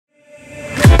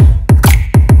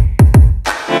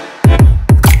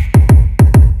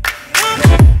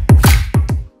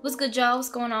y'all, what's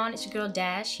going on? It's your girl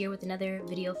Dash here with another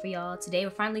video for y'all. Today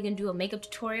we're finally gonna do a makeup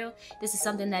tutorial. This is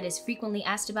something that is frequently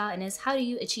asked about, and is how do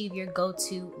you achieve your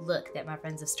go-to look that my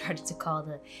friends have started to call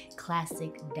the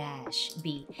classic Dash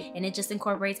B. And it just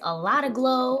incorporates a lot of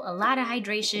glow, a lot of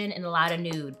hydration, and a lot of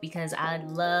nude, because I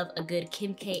love a good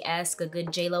Kim K-esque, a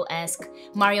good J-Lo-esque,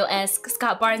 Mario-esque,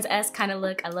 Scott Barnes-esque kind of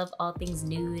look. I love all things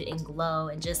nude and glow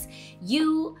and just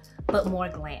you, but more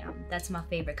glam. That's my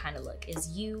favorite kind of look, is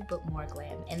you, but more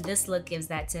glam. And this look gives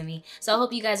that to me. So I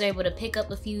hope you guys are able to pick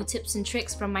up a few tips and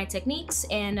tricks from my techniques,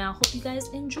 and I hope you guys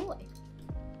enjoy.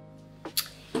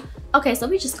 Okay, so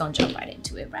we just gonna jump right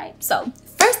into it, right? So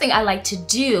first thing I like to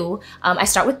do, I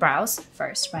start with brows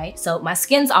first, right? So my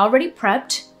skin's already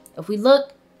prepped. If we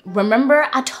look, remember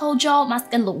I told y'all my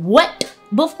skin looked wet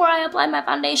before I applied my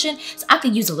foundation, so I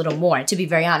could use a little more, to be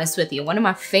very honest with you. One of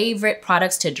my favorite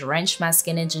products to drench my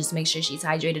skin and just make sure she's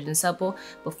hydrated and supple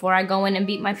before I go in and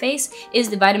beat my face is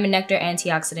the Vitamin Nectar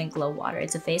Antioxidant Glow Water.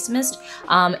 It's a face mist.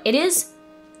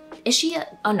 Is she a,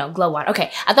 oh no, glow water.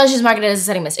 Okay, I thought she was marketed as a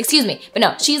setting mist, excuse me. But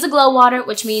no, she's a glow water,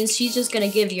 which means she's just gonna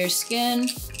give your skin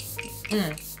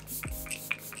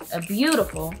a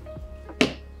beautiful,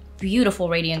 beautiful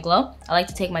radiant glow. I like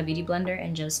to take my beauty blender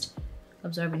and just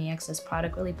absorb any excess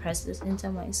product, really press this into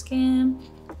my skin,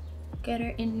 get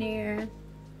her in there.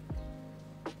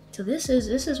 So this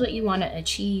is what you want to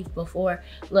achieve before.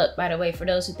 Look, by the way, for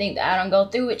those who think that I don't go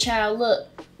through it, child,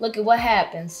 look at what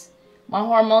happens. My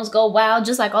hormones go wild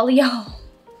just like all of y'all.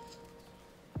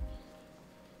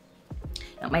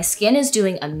 Now my skin is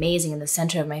doing amazing in the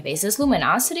center of my face. This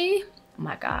luminosity, oh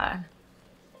my God.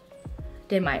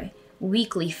 Did my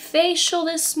weekly facial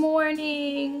this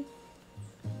morning.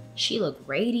 She looked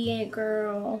radiant,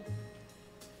 girl.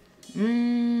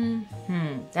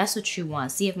 That's what you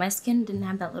want. See, if my skin didn't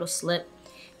have that little slip,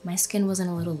 my skin wasn't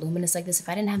a little luminous like this, if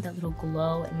I didn't have that little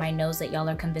glow in my nose that y'all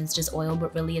are convinced is oil,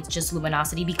 but really it's just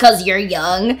luminosity because you're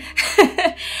young,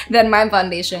 then my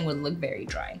foundation would look very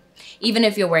dry. Even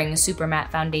if you're wearing a super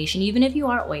matte foundation, even if you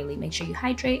are oily, make sure you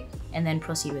hydrate and then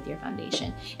proceed with your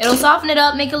foundation. It'll soften it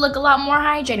up, make it look a lot more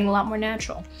hydrating, a lot more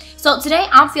natural. So today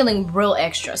I'm feeling real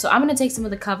extra. So I'm gonna take some of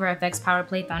the Cover FX Power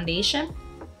Play Foundation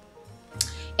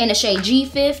in a shade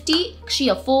G50, she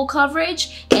a full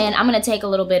coverage, and I'm gonna take a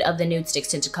little bit of the Nude Sticks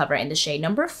Tinted Cover in the shade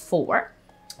number 4,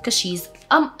 because she's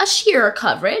a sheer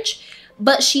coverage,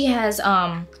 but she has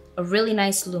a really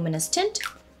nice luminous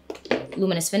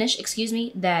finish, excuse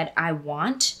me, that I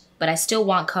want, but I still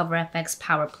want Cover FX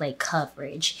Power Play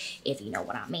coverage, if you know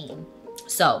what I mean.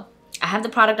 So I have the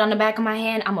product on the back of my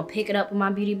hand. I'm gonna pick it up with my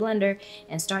beauty blender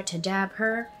and start to dab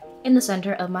her in the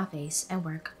center of my face and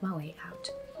work my way out.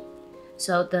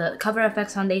 So the Cover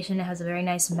FX foundation, it has a very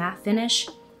nice matte finish.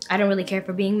 I don't really care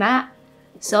for being matte,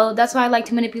 so that's why I like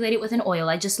to manipulate it with an oil.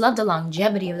 I just love the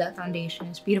longevity of that foundation.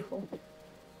 It's beautiful.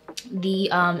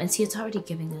 And see, it's already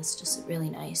giving us just a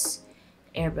really nice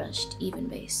airbrushed even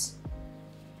base.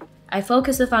 I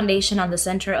focus the foundation on the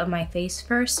center of my face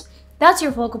first. That's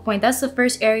your focal point. That's the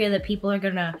first area that people are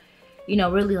gonna, you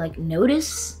know, really like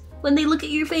notice when they look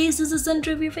at your face as the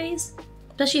center of your face.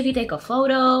 Especially if you take a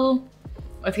photo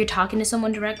or if you're talking to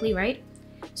someone directly, right?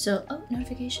 So, oh,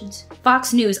 notifications.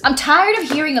 Fox News. I'm tired of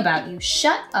hearing about you.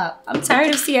 Shut up. I'm tired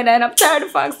of CNN. I'm tired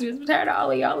of Fox News. I'm tired of all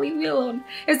of y'all. Leave me alone.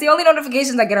 It's the only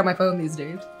notifications I get on my phone these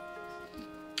days.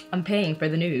 I'm paying for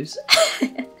the news.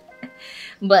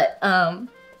 But,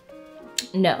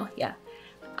 no, yeah.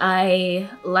 I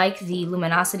like the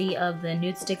luminosity of the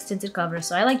Nude Sticks Tinted Cover,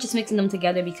 so I like just mixing them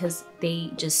together because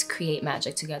they just create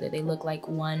magic together. They look like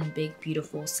one big,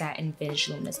 beautiful satin finish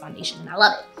luminous foundation, and I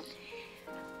love it.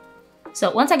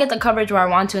 So once I get the coverage where I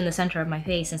want to in the center of my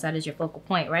face, since that is your focal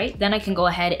point, right? Then I can go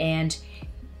ahead and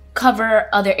cover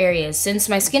other areas. Since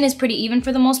my skin is pretty even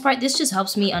for the most part, this just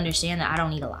helps me understand that I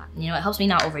don't need a lot. You know, it helps me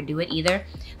not overdo it either.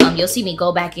 You'll see me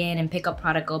go back in and pick up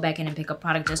product, go back in and pick up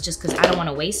product, just because I don't want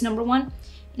to waste, number one.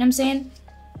 You know what I'm saying?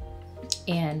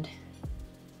 And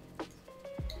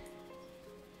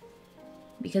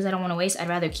because I don't want to waste, I'd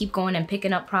rather keep going and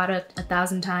picking up product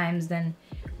 1,000 times than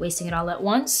wasting it all at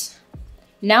once.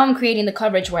 Now I'm creating the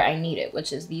coverage where I need it,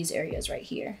 which is these areas right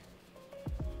here.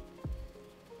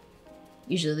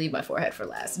 Usually leave my forehead for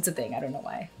last. It's a thing, I don't know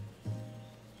why.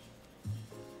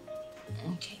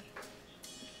 Okay.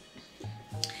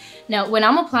 Now, when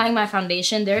I'm applying my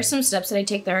foundation, there are some steps that I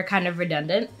take that are kind of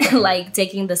redundant, like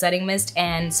taking the setting mist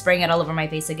and spraying it all over my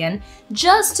face again,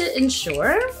 just to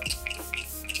ensure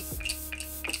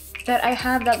that I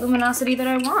have that luminosity that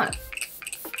I want.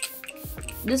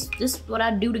 This is what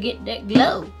I do to get that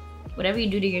glow. Whatever you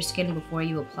do to your skin before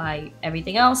you apply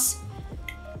everything else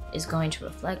is going to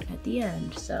reflect at the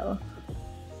end, so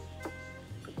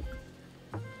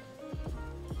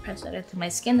Press that into my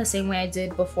skin the same way I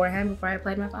did beforehand before I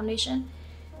applied my foundation.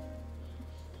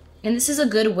 And this is a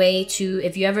good way to,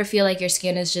 if you ever feel like your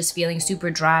skin is just feeling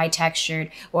super dry, textured,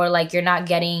 or like you're not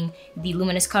getting the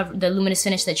luminous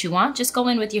finish that you want, just go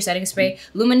in with your setting spray.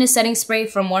 Luminous setting spray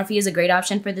from Morphe is a great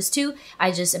option for this too.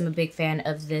 I just am a big fan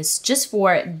of this just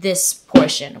for this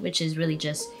portion, which is really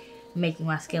just making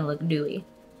my skin look dewy.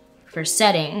 For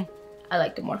setting, I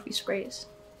like the Morphe sprays.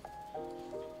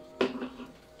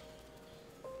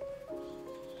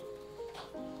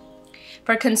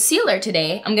 For concealer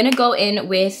today, I'm gonna go in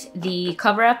with the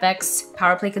Cover FX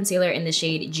Power Play Concealer in the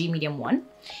shade G Medium 1.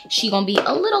 She gonna be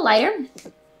a little lighter.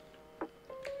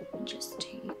 Just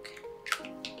take...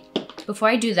 Before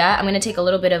I do that, I'm gonna take a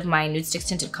little bit of my Nude Sticks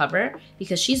Tinted Cover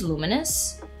because she's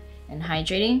luminous and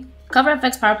hydrating. Cover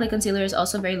FX Power Play Concealer is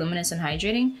also very luminous and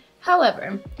hydrating.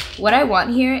 However, what I want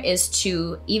here is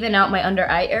to even out my under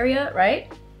eye area,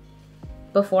 right?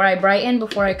 Before I brighten,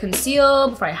 before I conceal,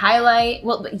 before I highlight.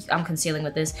 Well, I'm concealing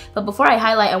with this, but before I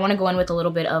highlight, I want to go in with a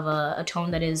little bit of a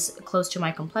tone that is close to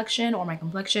my complexion or my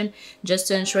complexion, just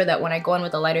to ensure that when I go in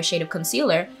with a lighter shade of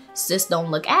concealer, sis don't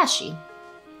look ashy.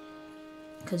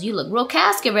 Because you look real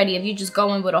casket ready if you just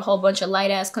go in with a whole bunch of light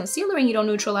ass concealer and you don't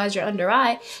neutralize your under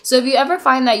eye. So if you ever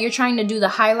find that you're trying to do the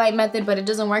highlight method but it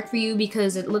doesn't work for you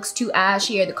because it looks too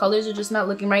ashy or the colors are just not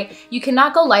looking right, you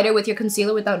cannot go lighter with your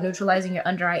concealer without neutralizing your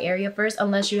under eye area first,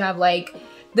 unless you have like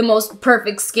the most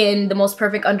perfect skin, the most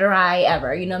perfect under eye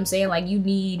ever. You know what I'm saying? Like you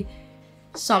need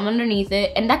some underneath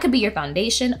it, and that could be your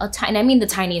foundation, and I mean the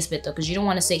tiniest bit though, because you don't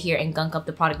want to sit here and gunk up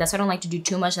the product. That's why I don't like to do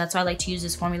too much. That's why I like to use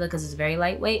this formula, because it's very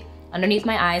lightweight underneath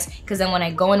my eyes, because then when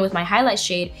I go in with my highlight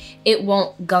shade, it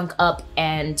won't gunk up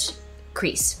and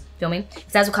crease. Feel me?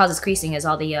 Because that's what causes creasing, is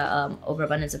all the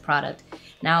overabundance of product.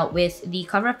 Now with the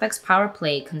Cover FX Power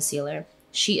Play Concealer,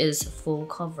 she is full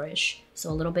coverage, so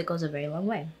a little bit goes a very long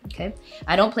way. Okay,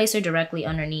 I don't place her directly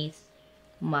underneath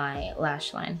my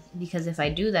lash line, because if I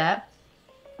do that,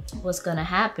 what's gonna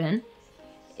happen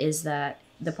is that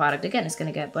the product again is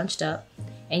gonna get bunched up,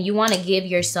 and you want to give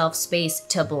yourself space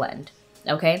to blend.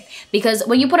 Okay, because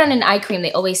when you put on an eye cream,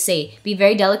 they always say be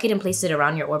very delicate and place it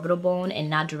around your orbital bone and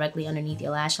not directly underneath your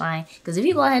lash line, because if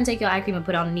you go ahead and take your eye cream and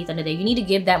put it underneath under there, you need to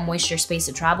give that moisture space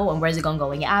to travel. And where's it gonna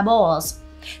go? In your eyeballs.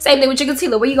 Same thing with your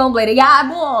concealer. Where you gonna blend? In your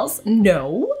eyeballs?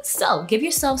 No. So give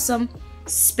yourself some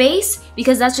space,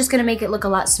 because that's just gonna make it look a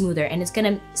lot smoother, and it's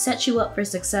gonna set you up for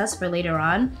success for later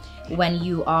on when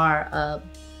you are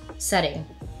setting,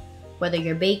 whether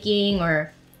you're baking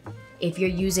or if you're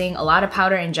using a lot of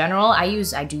powder in general. I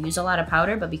do use a lot of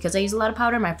powder, but because I use a lot of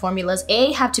powder, my formulas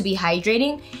A, have to be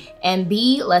hydrating, and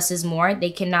B, less is more.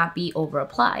 They cannot be over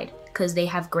applied because they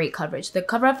have great coverage. The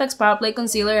Cover FX Power Play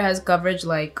Concealer has coverage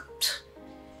like,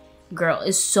 girl,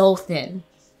 it's so thin,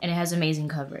 and it has amazing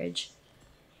coverage.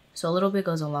 So a little bit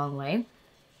goes a long way.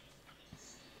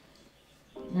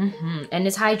 And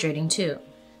it's hydrating too.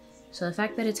 So the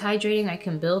fact that it's hydrating, I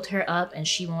can build her up and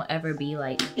she won't ever be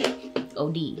like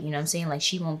OD, you know what I'm saying? Like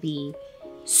she won't be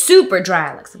super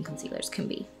dry like some concealers can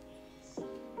be.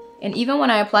 And even when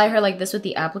I apply her like this with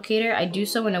the applicator, I do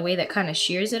so in a way that kind of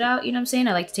shears it out, you know what I'm saying?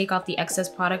 I like to take off the excess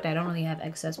product. I don't really have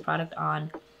excess product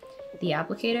on the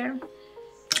applicator. And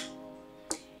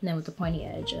then with the pointy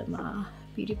edge of my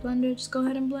beauty blender, just go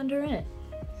ahead and blend her in.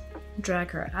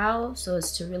 Drag her out so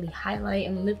as to really highlight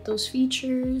and lift those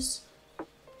features.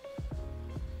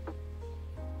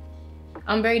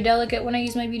 I'm very delicate when I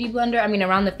use my beauty blender. I mean,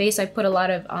 around the face, I put a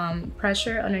lot of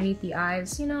pressure underneath the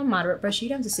eyes, you know, moderate pressure. You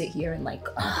don't have to sit here and like,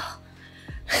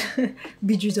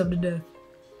 beat yourself to death.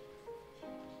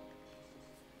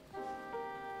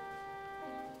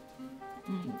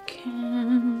 Okay.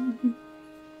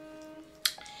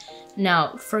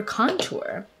 Now, for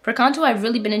contour, I've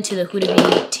really been into the Huda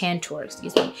Beauty Tantour,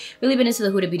 excuse me. Really been into the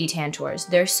Huda Beauty Tantours.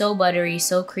 They're so buttery,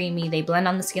 so creamy. They blend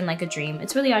on the skin like a dream.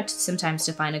 It's really hard sometimes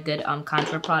to find a good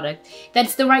contour product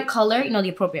that's the right color, you know, the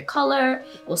appropriate color,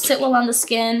 will sit well on the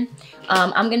skin.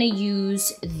 I'm gonna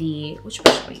use the, which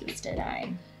brush did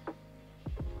I?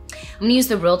 I'm gonna use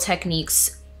the Real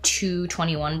Techniques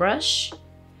 221 brush.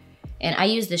 And I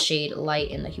use the shade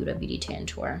Light in the Huda Beauty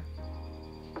Tantour.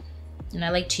 And I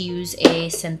like to use a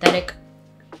synthetic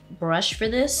brush for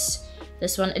this.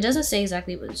 This one, it doesn't say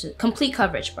exactly what it's a complete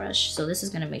coverage brush. So this is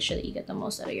gonna make sure that you get the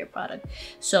most out of your product.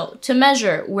 So to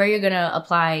measure where you're gonna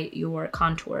apply your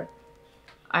contour,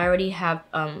 I already have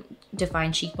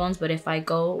defined cheekbones, but if I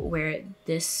go where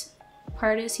this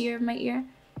part is here of my ear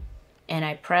and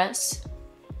I press,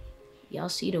 y'all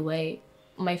see the way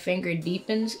my finger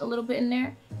deepens a little bit in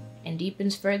there and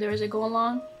deepens further as I go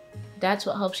along. That's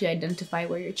what helps you identify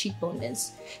where your cheekbone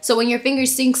is. So when your finger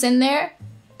sinks in there,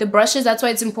 The brushes, that's why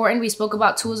it's important. We spoke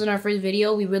about tools in our first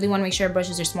video. We really want to make sure our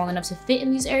brushes are small enough to fit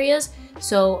in these areas.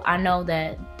 So I know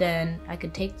that then I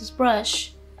could take this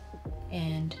brush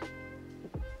and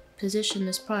position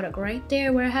this product right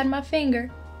there where I had my finger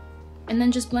and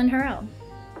then just blend her out.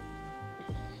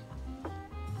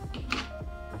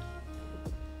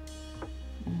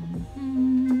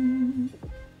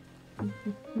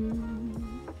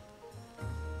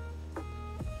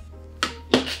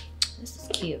 This is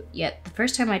cute. Yeah, the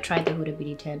first time I tried the Huda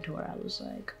Beauty Tantour, I was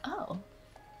like, oh,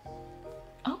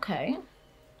 okay.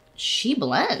 She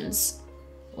blends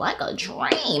like a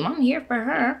dream. I'm here for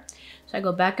her. So I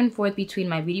go back and forth between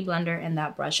my Beauty Blender and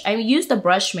that brush. I use the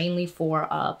brush mainly for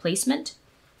placement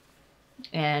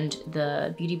and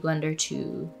the Beauty Blender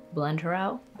to blend her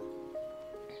out.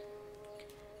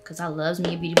 Because I loves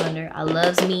me a Beauty Blender. I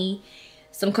loves me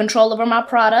some control over my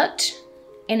product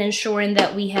and ensuring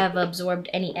that we have absorbed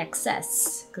any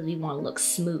excess because we want to look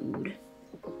smooth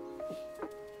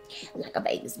like a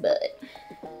baby's butt.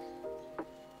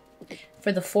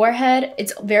 For the forehead,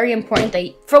 it's very important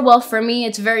that, for me,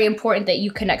 it's very important that you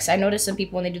connect. So I notice some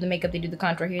people when they do the makeup, they do the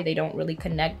contour here, they don't really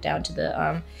connect down to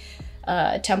the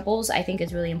temples. I think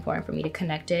it's really important for me to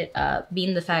connect it.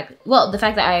 Being the fact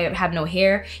that I have no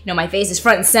hair, you know, my face is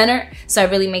front and center. So I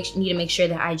really need to make sure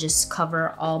that I just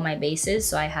cover all my bases.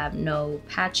 So I have no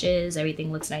patches,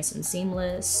 everything looks nice and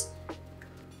seamless.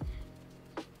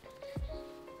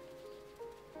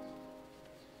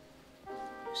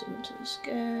 Into the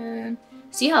skin.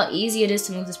 See how easy it is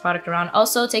to move this product around.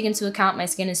 Also, take into account my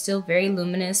skin is still very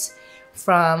luminous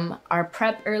from our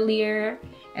prep earlier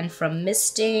and from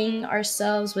misting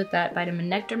ourselves with that vitamin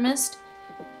nectar mist.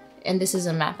 And this is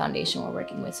a matte foundation we're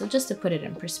working with. So just to put it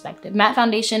in perspective, matte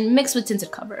foundation mixed with tinted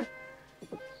cover.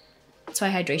 That's why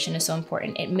hydration is so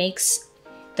important. It makes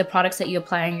the products that you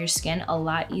apply on your skin a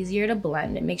lot easier to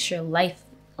blend. It makes your life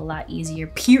a lot easier,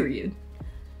 period.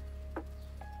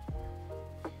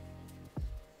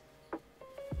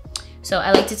 So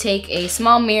I like to take a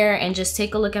small mirror and just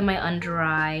take a look at my under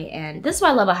eye. And this is why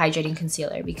I love a hydrating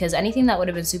concealer, because anything that would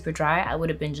have been super dry, I would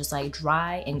have been just like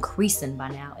dry and creasing by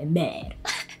now and mad.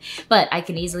 But I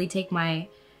can easily take my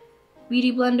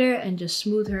Beauty Blender and just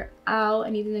smooth her out.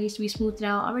 Anything that needs to be smoothed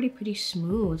out, already pretty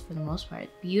smooth for the most part.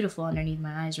 Beautiful underneath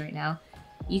my eyes right now.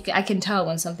 I can tell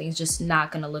when something's just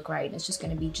not gonna look right. It's just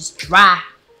gonna be just dry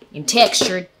and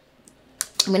textured.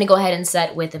 I'm gonna go ahead and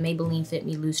set with the Maybelline Fit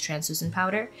Me Loose Translucent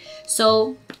Powder.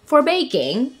 So for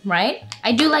baking, right?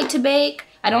 I do like to bake.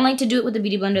 I don't like to do it with the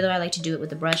Beauty Blender though. I like to do it with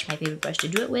the brush. My favorite brush to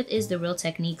do it with is the Real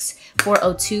Techniques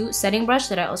 402 setting brush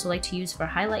that I also like to use for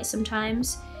highlight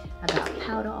sometimes. I got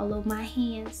powder all over my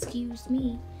hands, excuse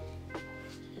me.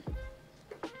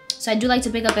 So I do like to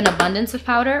pick up an abundance of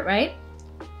powder, right?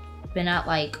 But not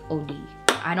like OD.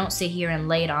 I don't sit here and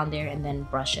lay it on there and then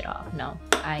brush it off. No,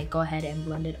 I go ahead and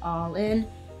blend it all in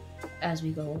as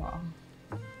we go along.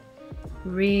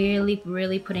 Really,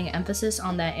 really putting emphasis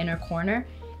on that inner corner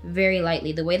very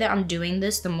lightly. The way that I'm doing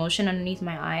this, the motion underneath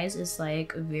my eyes is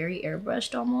like very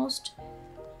airbrushed almost,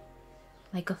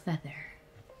 like a feather.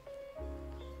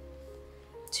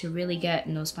 To really get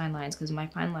in those fine lines, because my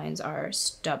fine lines are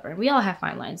stubborn. We all have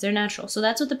fine lines, they're natural. So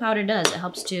that's what the powder does. It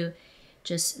helps to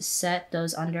just set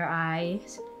those under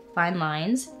eyes fine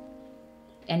lines,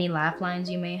 any laugh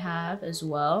lines you may have as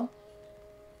well.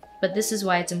 But this is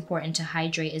why it's important to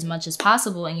hydrate as much as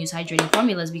possible and use hydrating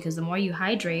formulas, because the more you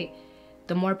hydrate,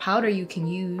 the more powder you can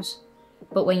use.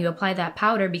 But when you apply that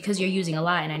powder, because you're using a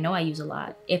lot, and I know I use a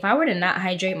lot, if I were to not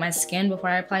hydrate my skin before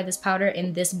I apply this powder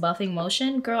in this buffing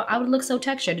motion, girl, I would look so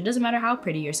textured. It doesn't matter how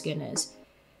pretty your skin is.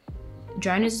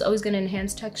 Dryness is always gonna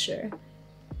enhance texture.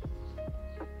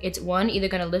 It's one, either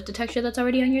gonna lift the texture that's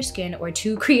already on your skin, or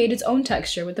two, create its own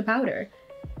texture with the powder.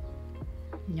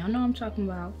 Y'all know what I'm talking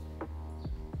about.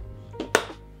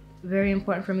 Very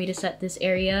important for me to set this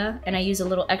area, and I use a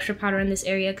little extra powder in this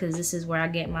area because this is where I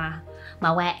get my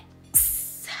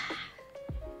wax.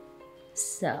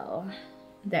 So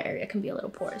that area can be a little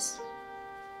porous.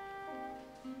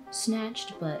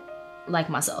 Snatched, but like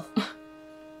myself.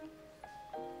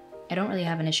 I don't really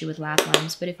have an issue with laugh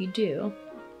lines, but if you do,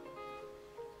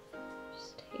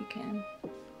 just take in,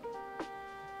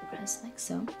 press like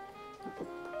so.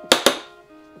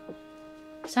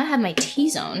 So I have my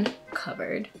T-zone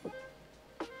covered.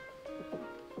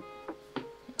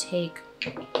 Take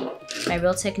my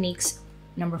Real Techniques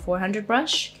number 400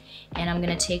 brush, and I'm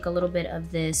gonna take a little bit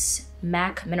of this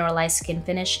MAC Mineralized Skin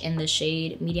Finish in the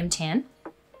shade Medium Tan.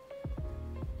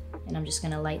 And I'm just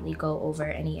gonna lightly go over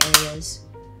any areas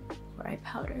where I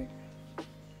powdered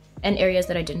and areas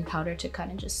that I didn't powder to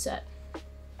kind of just set.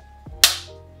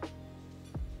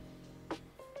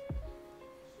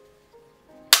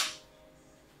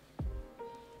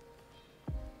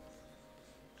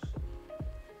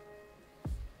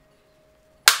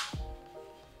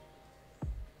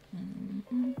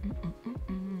 Let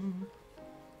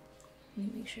me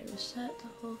make sure to set the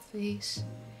whole face.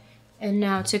 And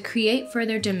now to create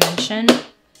further dimension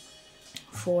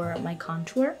for my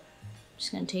contour, I'm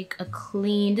just gonna take a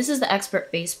clean, this is the Expert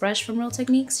Face Brush from Real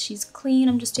Techniques. She's clean.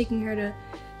 I'm just taking her to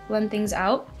blend things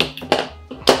out.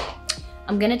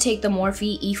 I'm gonna take the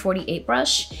Morphe E48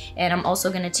 brush, and I'm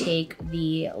also gonna take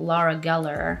the Laura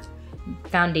Geller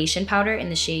foundation powder in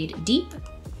the shade Deep.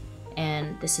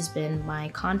 And this has been my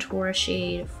contour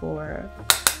shade for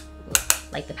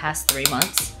like the past 3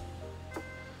 months.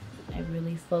 I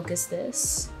really focus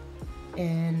this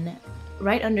in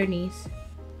right underneath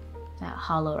that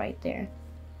hollow right there.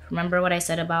 Remember what I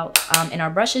said about in our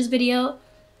brushes video?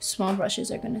 Small brushes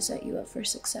are gonna set you up for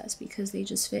success because they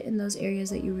just fit in those areas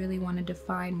that you really wanna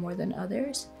define more than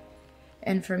others.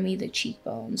 And for me, the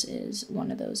cheekbones is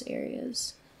one of those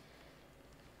areas.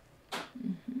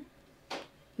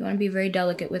 You wanna be very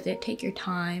delicate with it, take your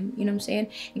time, you know what I'm saying?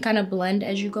 And kind of blend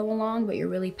as you go along, but you're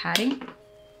really patting.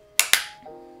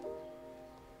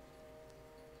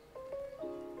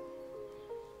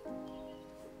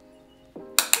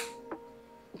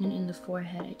 And in the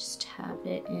forehead, I just tap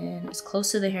it in as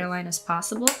close to the hairline as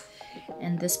possible.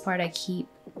 And this part I keep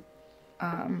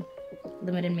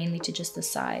limited mainly to just the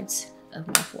sides of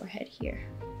my forehead here.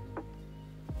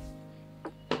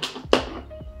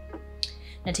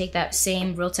 Now take that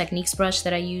same Real Techniques brush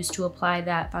that I used to apply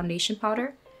that foundation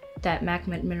powder, that MAC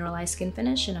Mineralized Skin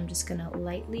Finish, and I'm just gonna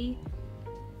lightly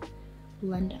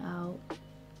blend out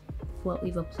what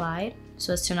we've applied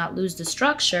so as to not lose the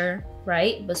structure,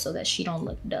 right? But so that she don't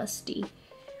look dusty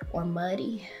or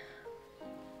muddy.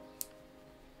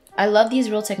 I love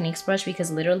these Real Techniques brush because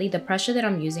literally the pressure that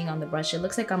I'm using on the brush, it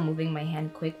looks like I'm moving my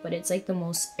hand quick, but it's like the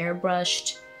most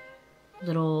airbrushed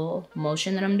little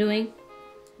motion that I'm doing.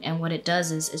 And what it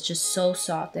does is it's just so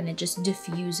soft and it just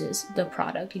diffuses the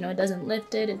product. You know, it doesn't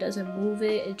lift it, it doesn't move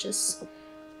it, it just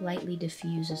lightly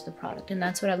diffuses the product. And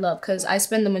that's what I love, because I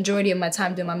spend the majority of my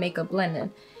time doing my makeup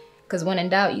blending. Because when in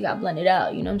doubt, you got to blend it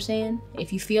out, you know what I'm saying?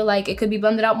 If you feel like it could be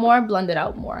blended out more, blend it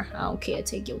out more. I don't care,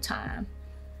 take your time.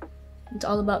 It's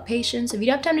all about patience. If you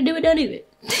don't have time to do it, don't do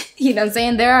it. You know what I'm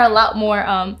saying? There are a lot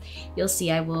more, you'll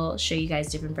see, I will show you guys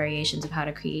different variations of how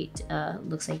to create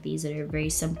looks like these that are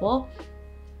very simple.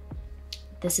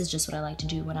 This is just what I like to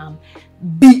do when I'm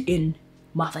beating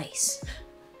my face.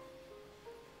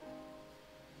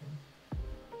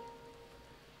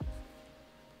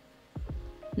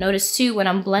 Notice too, when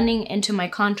I'm blending into my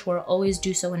contour, always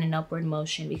do so in an upward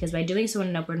motion, because by doing so in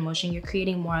an upward motion, you're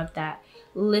creating more of that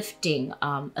lifting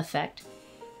effect.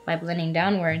 By blending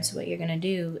downwards, what you're gonna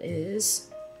do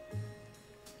is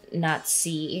not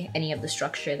see any of the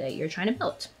structure that you're trying to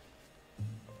build.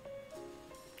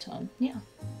 So, yeah.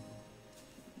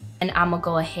 And I'm gonna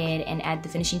go ahead and add the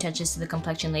finishing touches to the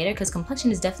complexion later, because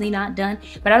complexion is definitely not done,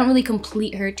 but I don't really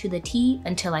complete her to the T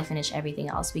until I finish everything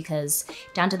else, because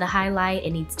down to the highlight,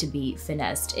 it needs to be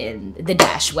finessed in the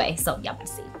Dash way. So y'all can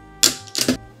see.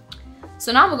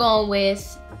 So now we're going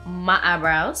with my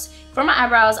eyebrows. For my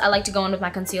eyebrows, I like to go in with my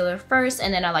concealer first,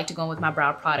 and then I like to go in with my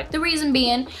brow product. The reason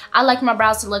being, I like my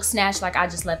brows to look snatched like I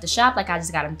just left the shop, like I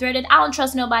just got them threaded. I don't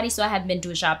trust nobody, so I haven't been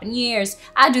to a shop in years.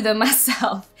 I do them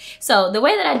myself. So the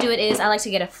way that I do it is I like to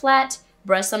get a flat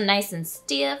brush, some nice and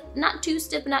stiff, not too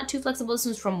stiff, not too flexible. This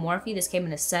one's from Morphe. This came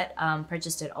in a set,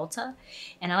 purchased at Ulta.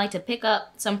 And I like to pick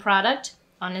up some product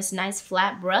on this nice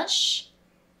flat brush.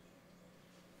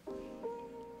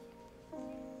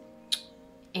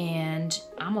 And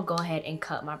I'm gonna go ahead and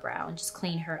cut my brow and just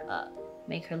clean her up.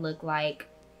 Make her look like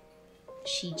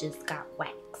she just got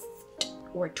waxed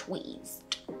or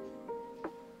tweezed.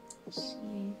 Let's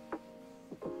see.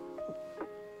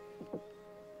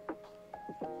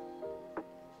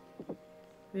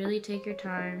 Really take your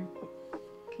time.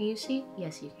 Can you see?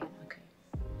 Yes, you can. Okay.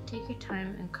 Take your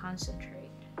time and concentrate.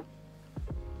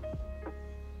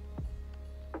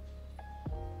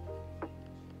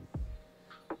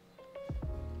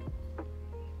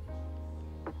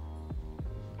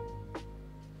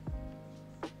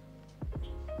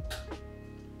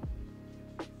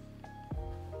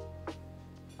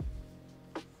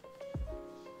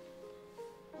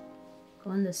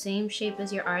 Go in the same shape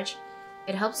as your arch.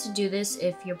 It helps to do this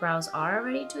if your brows are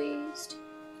already tweezed.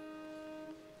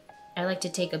 I like to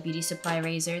take a beauty supply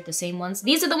razor, the same ones.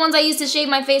 These are the ones I used to shave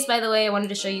my face, by the way. I wanted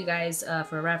to show you guys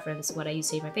for reference what I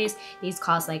used to shave my face. These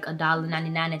cost like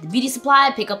 $1.99 at the beauty supply.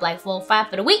 I pick up like 4 or 5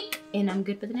 for the week, and I'm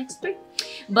good for the next 3.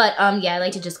 But yeah, I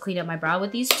like to just clean up my brow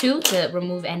with these two to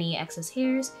remove any excess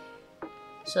hairs,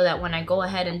 so that when I go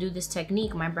ahead and do this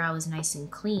technique, my brow is nice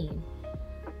and clean.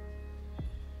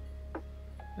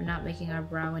 We're not making our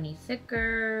brow any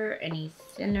thicker, any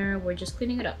thinner. We're just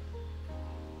cleaning it up.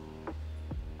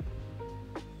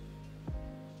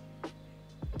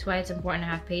 That's why it's important to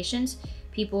have patience.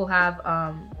 People have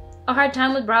a hard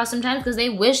time with brows sometimes because they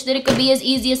wish that it could be as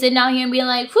easy as sitting down here and being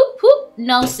like, whoop, whoop.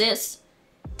 No, sis.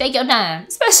 Take your time,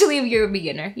 especially if you're a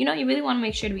beginner. You know, you really want to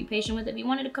make sure to be patient with it. If you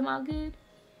want it to come out good,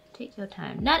 take your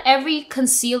time. Not every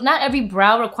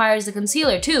brow requires a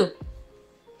concealer too.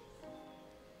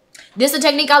 This is a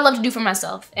technique I love to do for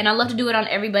myself, and I love to do it on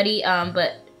everybody,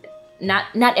 but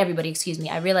not everybody, excuse me.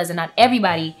 I realize that not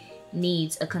everybody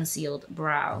needs a concealed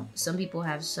brow. Some people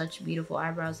have such beautiful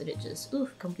eyebrows that it just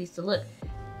completes the look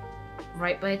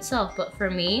right by itself. But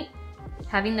for me,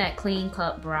 having that clean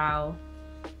cut brow,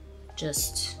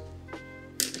 just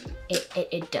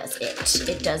it does it.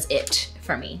 It does it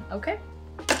for me. Okay.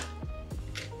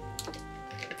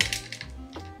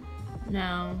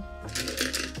 Now,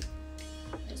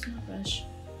 where's my brush?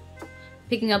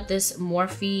 Picking up this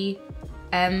Morphe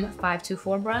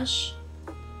M524 brush,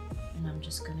 and I'm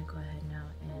just gonna go ahead now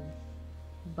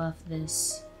and buff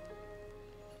this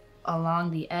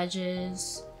along the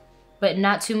edges, but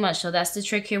not too much. So that's the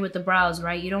trick here with the brows,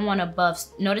 right? You don't want to buff.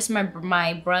 Notice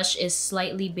my brush is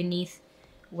slightly beneath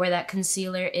where that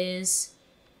concealer is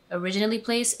originally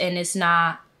placed, and it's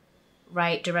not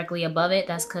right directly above it.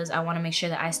 That's because I want to make sure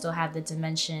that I still have the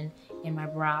dimension in my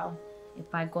brow.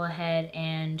 If I go ahead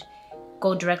and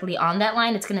go directly on that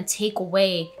line, it's gonna take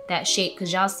away that shape,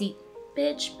 because y'all see,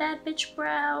 bitch, bad bitch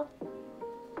brow,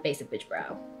 basic bitch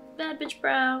brow, bad bitch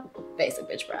brow, basic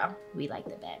bitch brow. We like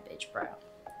the bad bitch brow.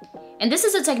 And this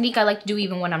is a technique I like to do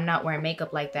even when I'm not wearing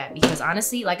makeup like that, because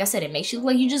honestly, like I said, it makes you look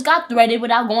like you just got threaded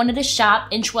without going to the shop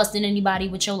and trusting anybody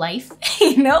with your life,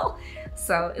 you know?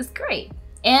 So it's great.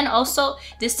 And also,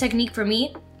 this technique for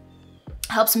me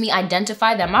helps me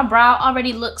identify that my brow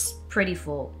already looks pretty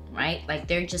full, right? Like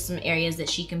there are just some areas that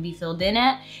she can be filled in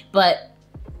at, but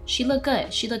she look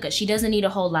good. She look good. She doesn't need a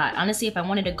whole lot. Honestly, if I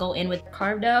wanted to go in with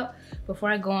carved out, before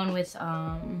I go on with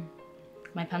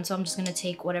my pencil, I'm just gonna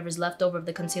take whatever's left over of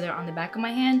the concealer on the back of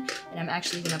my hand, and I'm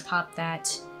actually gonna pop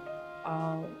that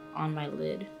all on my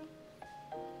lid.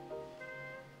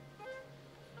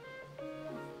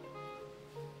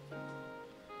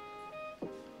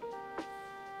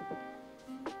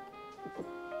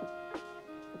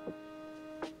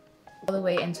 All the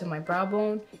way into my brow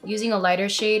bone, using a lighter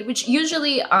shade, which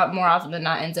usually more often than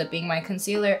not ends up being my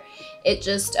concealer. It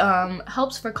just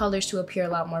helps for colors to appear a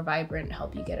lot more vibrant,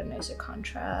 help you get a nicer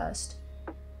contrast.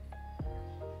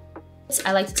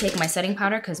 I like to take my setting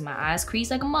powder because my eyes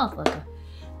crease like a motherfucker.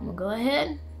 I'm gonna go ahead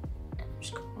and I'm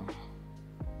just gonna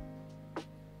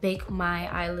bake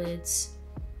my eyelids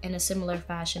in a similar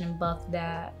fashion and buff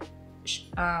that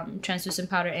translucent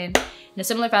powder in a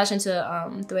similar fashion to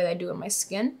the way that I do on my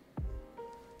skin,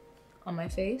 on my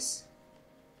face.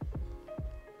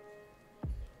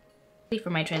 For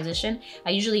my transition, I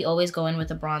usually always go in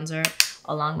with a bronzer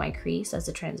along my crease as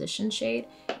a transition shade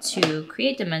to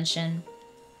create dimension.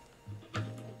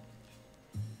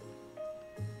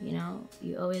 You know,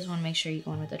 you always want to make sure you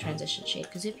go in with a transition shade,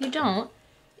 because if you don't,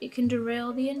 it can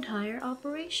derail the entire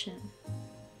operation.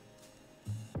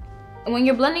 And when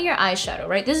you're blending your eyeshadow,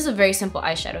 right? This is a very simple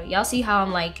eyeshadow. Y'all see how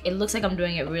I'm like, it looks like I'm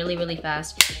doing it really, really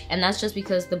fast. And that's just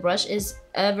because the brush is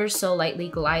ever so lightly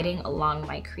gliding along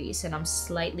my crease, and I'm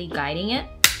slightly guiding it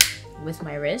with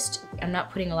my wrist. I'm not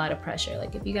putting a lot of pressure.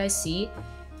 Like if you guys see,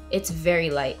 it's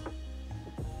very light.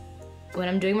 When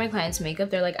I'm doing my client's makeup,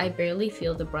 they're like, I barely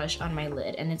feel the brush on my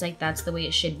lid. And it's like, that's the way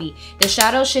it should be. The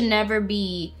shadow should never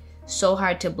be so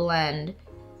hard to blend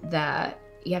that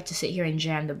you have to sit here and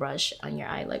jam the brush on your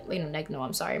eye. Like, no,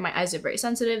 I'm sorry. My eyes are very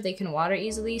sensitive. They can water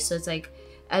easily. So it's like,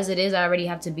 as it is, I already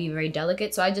have to be very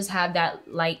delicate. So I just have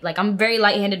that light, like I'm very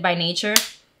light-handed by nature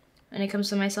when it comes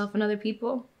to myself and other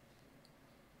people.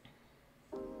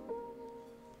 I'm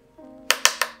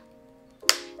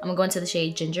gonna go into the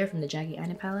shade Ginger from the Jackie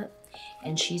Aina palette.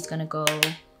 And she's gonna go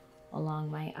along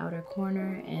my outer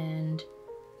corner and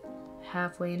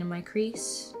halfway into my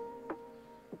crease.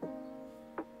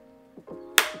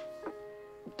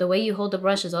 The way you hold the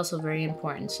brush is also very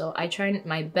important. So I try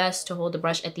my best to hold the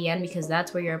brush at the end, because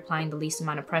that's where you're applying the least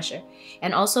amount of pressure.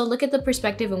 And also look at the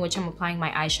perspective in which I'm applying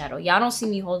my eyeshadow. Y'all don't see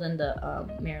me holding the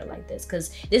mirror like this, because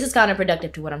this is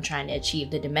counterproductive to what I'm trying to achieve,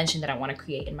 the dimension that I want to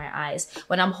create in my eyes.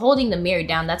 When I'm holding the mirror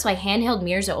down, that's why handheld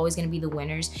mirrors are always going to be the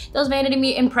winners. Those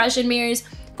vanity impression mirrors,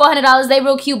 $400, they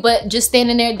real cute, but just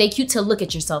standing there, they cute to look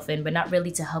at yourself in, but not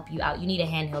really to help you out. You need a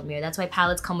handheld mirror. That's why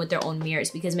palettes come with their own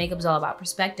mirrors, because makeup is all about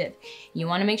perspective. You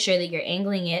want to make sure that you're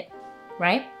angling it,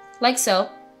 right? Like so.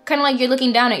 kind of like you're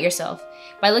looking down at yourself.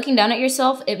 By looking down at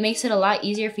yourself, it makes it a lot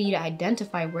easier for you to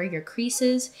identify where your crease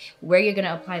is, where you're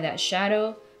gonna apply that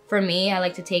shadow. For me, I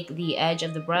like to take the edge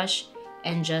of the brush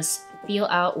and just feel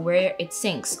out where it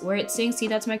sinks. Where it sinks, see,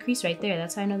 that's my crease right there.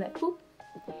 That's how I know that, boop,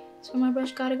 that's where my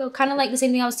brush gotta go. Kind of like the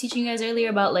same thing I was teaching you guys earlier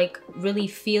about like really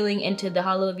feeling into the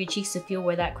hollow of your cheeks to feel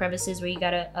where that crevice is, where you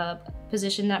gotta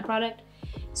position that product.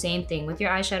 Same thing with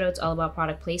your eyeshadow, it's all about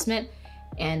product placement.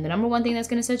 And the number one thing that's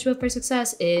gonna set you up for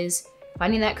success is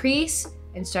finding that crease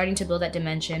and starting to build that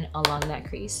dimension along that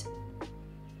crease.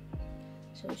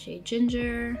 So shade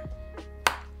Ginger.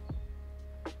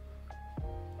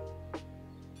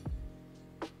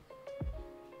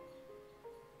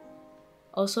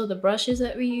 Also, the brushes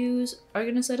that we use are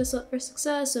gonna set us up for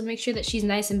success, so make sure that she's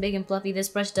nice and big and fluffy. This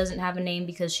brush doesn't have a name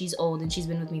because she's old and she's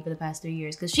been with me for the past 3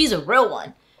 years, because she's a real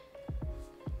one.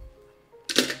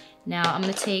 Now, I'm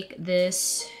gonna take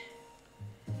this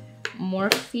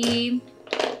Morphe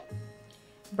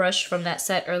brush from that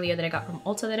set earlier that I got from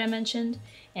Ulta that I mentioned,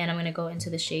 and I'm gonna go into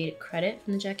the shade Credit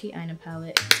from the Jackie Aina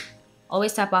palette.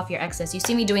 Always tap off your excess. You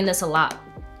see me doing this a lot.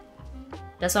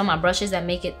 That's why my brushes that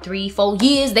make it 3-4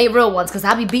 years, they real ones, because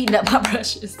I'll be beating up my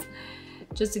brushes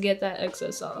just to get that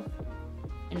excess off.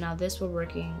 And now this, we're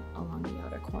working along the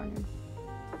outer corner.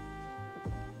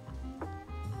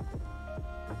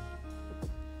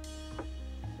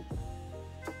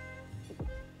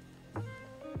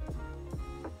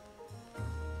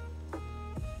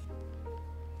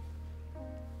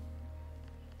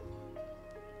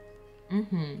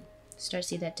 Start to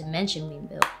see that dimension being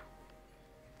built.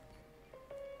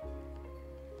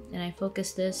 And I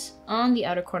focus this on the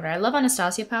outer corner. I love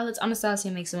Anastasia palettes.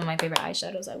 Anastasia makes some of my favorite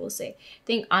eyeshadows, I will say. I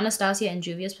think Anastasia and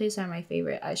Juvia's Place are my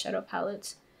favorite eyeshadow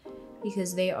palettes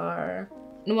because they are,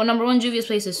 well, number one, Juvia's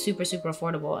Place is super, super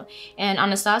affordable. And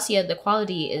Anastasia, the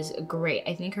quality is great.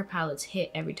 I think her palettes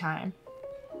hit every time.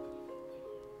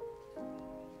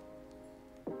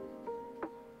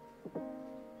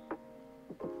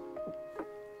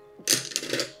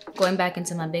 Going back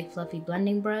into my big fluffy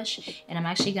blending brush, and I'm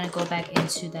actually gonna go back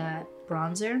into that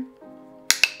bronzer.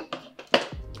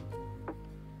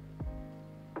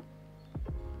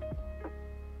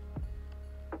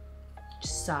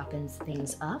 Just softens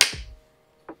things up.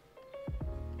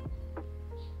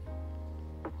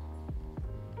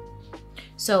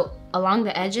 So along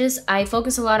the edges, I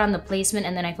focus a lot on the placement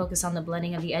and then I focus on the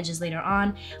blending of the edges later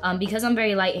on. Because I'm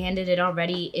very light-handed, it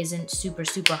already isn't super,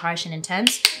 super harsh and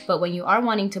intense. But when you are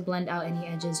wanting to blend out any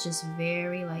edges just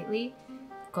very lightly,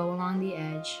 go along the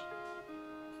edge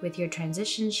with your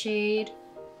transition shade,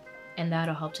 and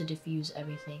that'll help to diffuse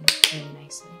everything really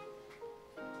nicely.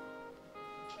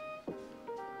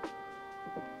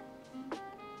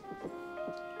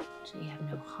 So you have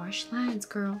no harsh lines,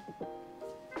 girl.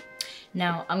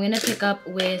 Now, I'm gonna pick up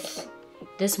with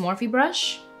this Morphe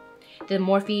brush, the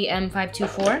Morphe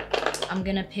M524. I'm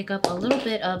gonna pick up a little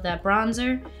bit of that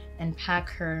bronzer and pack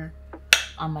her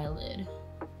on my lid.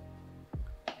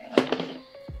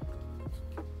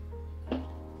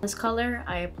 This color,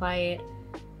 I apply it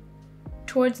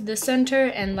towards the center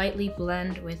and lightly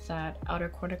blend with that outer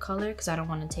corner color because I don't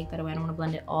want to take that away. I don't want to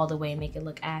blend it all the way and make it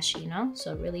look ashy, you know?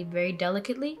 So really very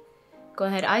delicately. Go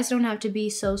ahead, eyes don't have to be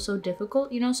so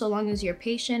difficult, you know, so long as you're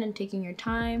patient and taking your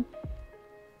time.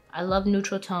 I love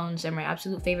neutral tones. They're my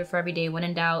absolute favorite for every day. When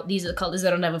in doubt, these are the colors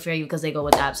that'll never fail you because they go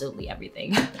with absolutely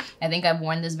everything. I think I've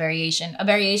worn this variation, a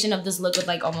variation of this look with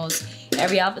like almost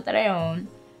every outfit that I own,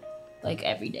 like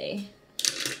every day.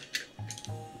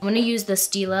 I'm gonna use the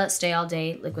Stila Stay All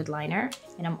Day liquid liner,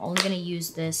 and I'm only gonna use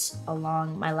this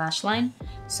along my lash line.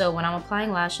 So when I'm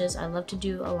applying lashes, I love to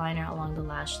do a liner along the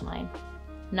lash line.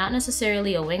 Not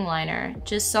necessarily a wing liner,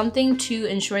 just something to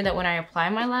ensure that when I apply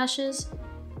my lashes,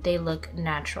 they look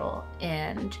natural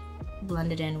and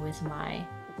blended in with my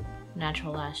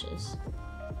natural lashes.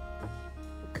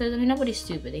 Cause I mean, nobody's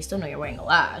stupid. They still know you're wearing a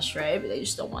lash, right? But they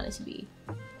just don't want it to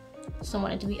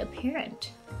be,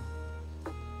 apparent.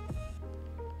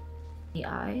 The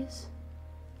eyes.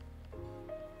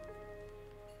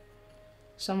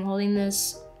 So I'm holding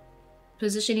this,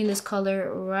 positioning this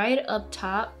color right up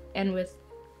top and with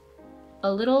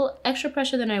a little extra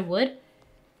pressure than I would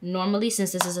normally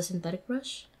since this is a synthetic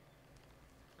brush.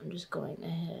 I'm just going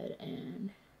ahead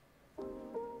and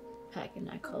packing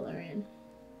that color in.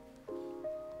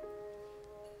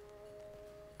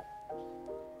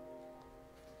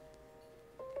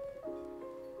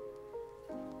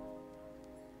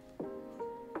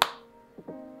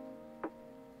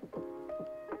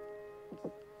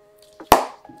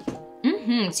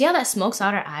 See how that smokes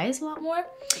out our eyes a lot more?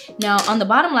 Now on the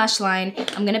bottom lash line,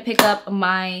 I'm gonna pick up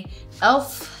my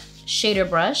e.l.f. shader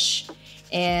brush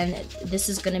And this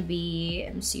is gonna be,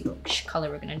 let me see what color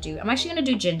we're gonna do. I'm actually gonna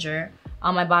do ginger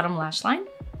on my bottom lash line.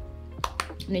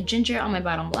 And a ginger on my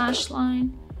bottom lash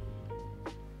line.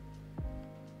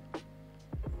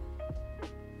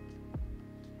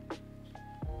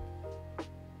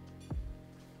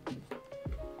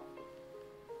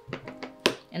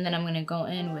 And then I'm gonna go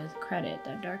in with Credit,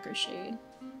 that darker shade.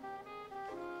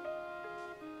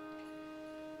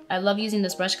 I love using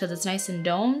this brush because it's nice and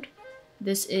domed.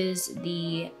 This is the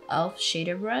e.l.f.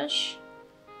 shader brush.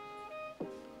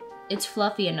 It's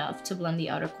fluffy enough to blend the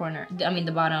outer corner,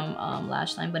 the bottom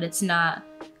lash line, but it's not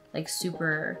like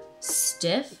super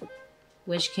stiff,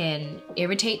 which can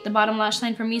irritate the bottom lash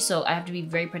line for me. So I have to be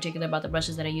very particular about the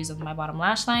brushes that I use on my bottom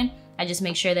lash line. I just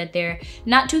make sure that they're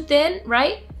not too thin,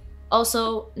 right?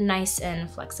 Also nice and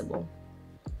flexible.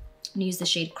 I'm gonna use the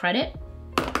shade Credit.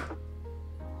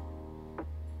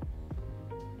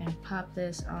 And pop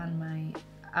this on my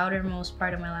outermost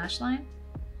part of my lash line.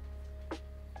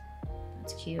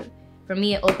 That's cute. For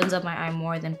me, it opens up my eye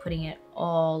more than putting it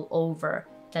all over.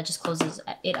 That just closes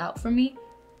it out for me.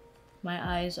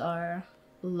 My eyes are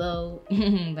low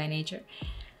by nature.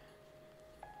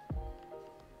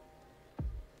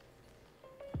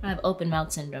 I have open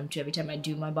mouth syndrome too. Every time I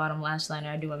do my bottom lash line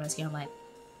or I do my mascara, I'm like,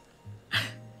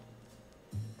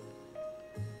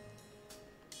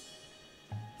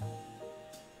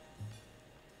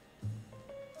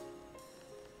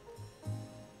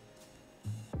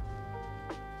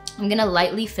 I'm gonna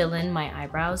lightly fill in my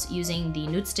eyebrows using the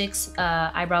Nudestix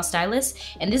eyebrow stylus,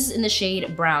 and this is in the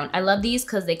shade Brown. I love these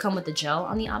because they come with the gel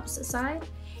on the opposite side,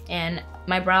 and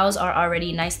my brows are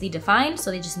already nicely defined,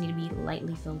 so they just need to be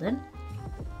lightly filled in.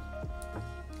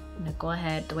 I'm gonna go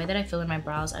ahead, the way that I fill in my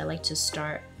brows, I like to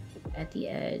start at the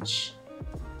edge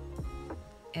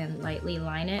and lightly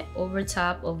line it over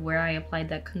top of where I applied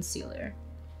that concealer.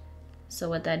 So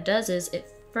what that does is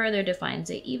it further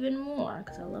defines it even more,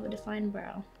 because I love a defined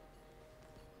brow.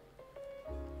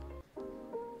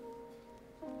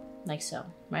 Like so,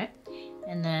 right?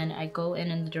 And then I go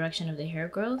in the direction of the hair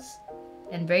growth,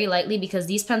 and very lightly, because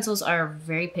these pencils are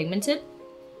very pigmented.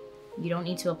 You don't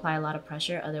need to apply a lot of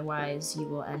pressure, otherwise you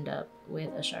will end up with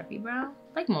a Sharpie brow,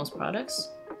 like most products.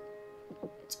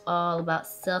 It's all about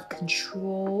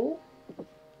self-control.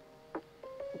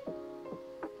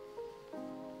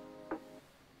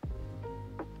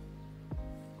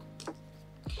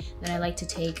 Then I like to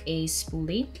take a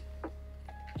spoolie,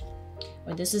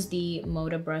 or this is the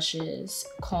Moda Brushes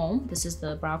comb. This is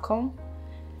the brow comb.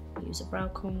 Use a brow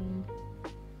comb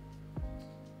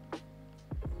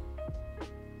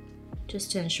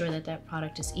just to ensure that that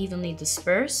product is evenly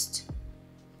dispersed.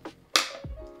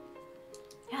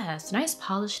 Yeah, it's a nice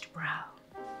polished brow.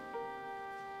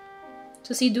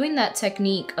 So see, doing that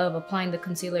technique of applying the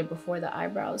concealer before the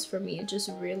eyebrows, for me, it just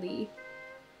really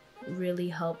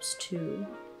helps to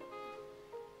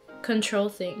control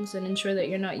things and ensure that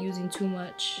you're not using too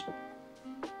much.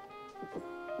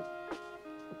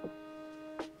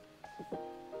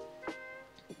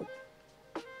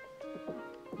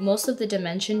 Most of the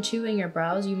dimension too in your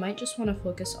brows, you might just want to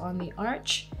focus on the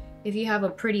arch. If you have a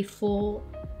pretty full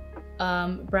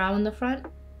brow in the front,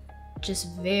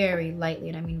 just very lightly,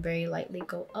 and I mean very lightly,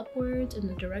 go upwards in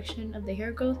the direction of the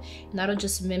hair growth, and that'll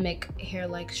just mimic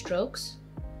hair-like strokes.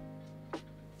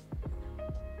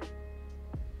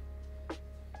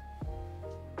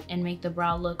 And make the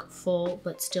brow look full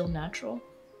but still natural.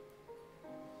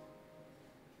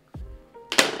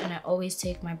 And I always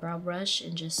take my brow brush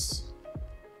and just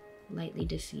lightly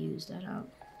diffuse that out.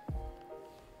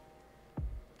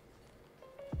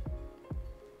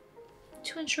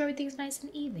 To ensure everything's nice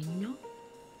and even, you know?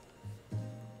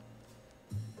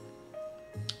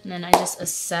 And then I just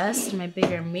assess in my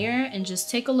bigger mirror and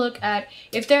just take a look at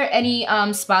if there are any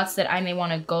spots that I may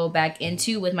want to go back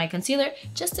into with my concealer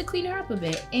just to clean her up a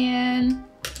bit and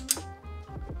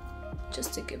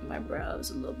just to give my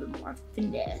brows a little bit more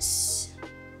finesse.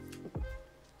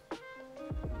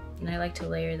 And I like to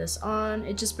layer this on.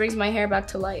 It just brings my hair back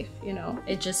to life, you know?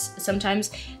 It just, sometimes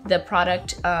the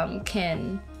product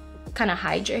can kind of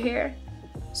hide your hair.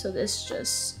 So this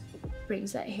just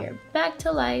brings that hair back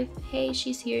to life. Hey,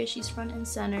 she's here, she's front and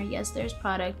center. Yes, there's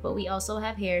product, but we also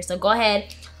have hair. So go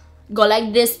ahead, go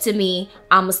like this to me.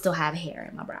 I'ma still have hair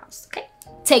in my brows, okay?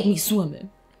 Take me swimming.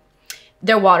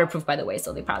 They're waterproof, by the way,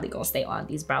 so they probably gonna stay on,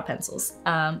 these brow pencils.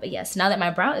 But yes, now that my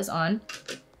brow is on,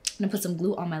 I'm gonna put some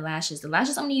glue on my lashes. The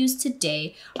lashes I'm gonna use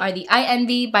today are the I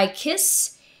Envy by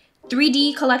Kiss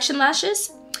 3D collection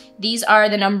lashes. These are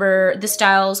the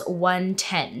styles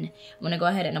 110. I'm gonna go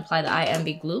ahead and apply the I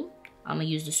Envy glue. I'm gonna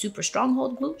use the super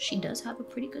stronghold glue. She does have a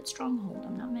pretty good stronghold.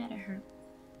 I'm not mad at her.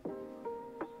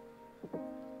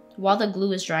 while the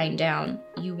glue is drying down,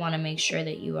 you want to make sure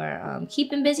that you are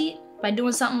keeping busy by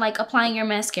doing something like applying your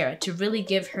mascara to really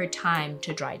give her time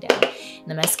to dry down. And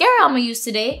the mascara I'm gonna use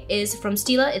today is from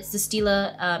Stila. It's the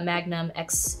Stila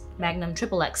Magnum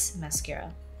Triple X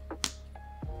mascara.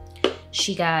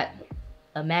 She got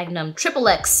a Magnum Triple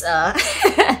X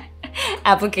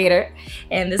applicator,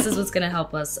 and this is what's gonna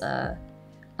help us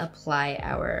apply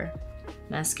our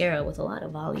mascara with a lot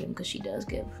of volume, because she does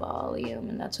give volume,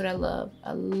 and that's what I love.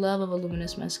 I love a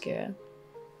voluminous mascara.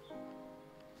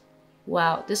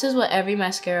 Wow, this is what every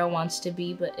mascara wants to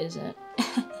be but isn't.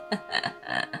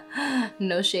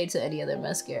 No shade to any other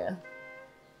mascara,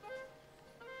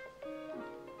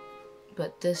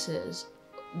 but this is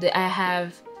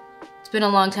it's been a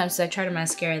long time since I tried a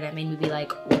mascara that made me be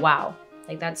like, wow.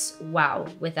 Like, that's wow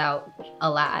without a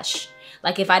lash.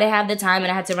 Like, if I didn't have the time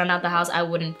and I had to run out the house, I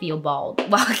wouldn't feel bald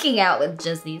walking out with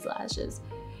just these lashes.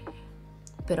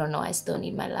 Pero no, I still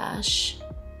need my lash.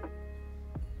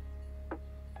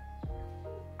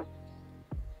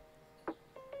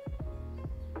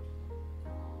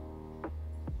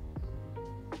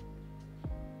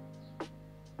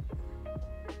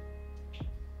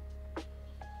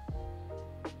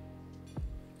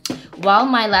 While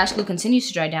my lash glue continues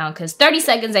to dry down, because 30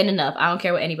 seconds ain't enough, I don't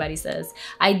care what anybody says,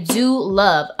 I do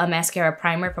love a mascara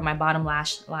primer for my bottom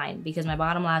lash line, because my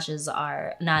bottom lashes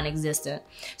are non-existent.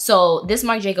 So this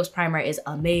Marc Jacobs primer is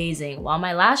amazing. While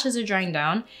my lashes are drying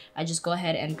down, I just go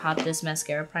ahead and pop this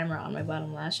mascara primer on my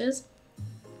bottom lashes,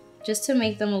 just to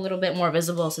make them a little bit more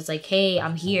visible. So it's like, hey,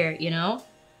 I'm here, you know?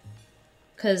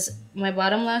 Because my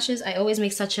bottom lashes, I always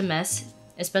make such a mess,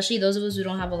 especially those of us who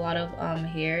don't have a lot of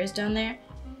hairs down there.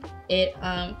 It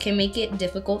can make it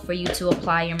difficult for you to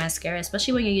apply your mascara,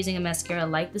 especially when you're using a mascara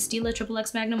like the Stila Triple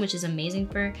X Magnum, which is amazing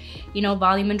for, you know,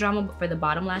 volume and drama, but for the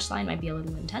bottom lash line might be a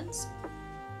little intense.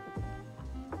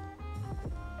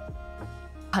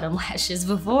 Bottom lashes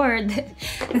before,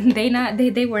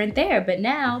 they weren't there, but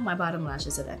now my bottom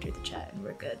lashes have entered the chat and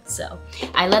we're good. So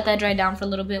I let that dry down for a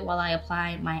little bit while I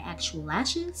apply my actual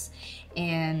lashes.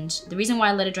 And the reason why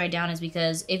I let it dry down is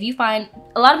because if you find,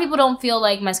 a lot of people don't feel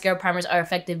like mascara primers are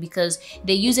effective because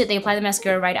they use it, they apply the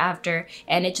mascara right after,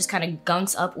 and it just kind of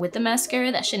gunks up with the mascara.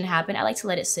 That shouldn't happen. I like to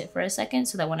let it sit for a second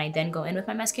so that when I then go in with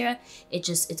my mascara,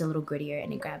 it's a little grittier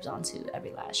and it grabs onto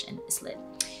every lash and it's lit.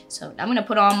 So I'm gonna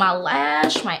put on my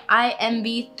lash, my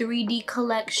IMB 3D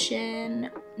collection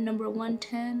number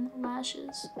 110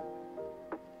 lashes.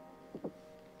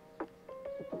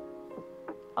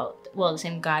 Oh, well, the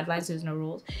same guidelines, there's no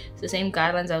rules. It's the same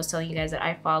guidelines I was telling you guys that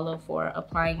I follow for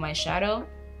applying my shadow,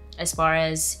 as far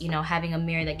as, you know, having a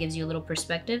mirror that gives you a little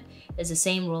perspective, is the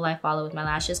same rule I follow with my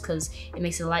lashes, because it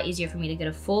makes it a lot easier for me to get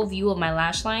a full view of my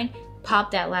lash line,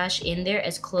 pop that lash in there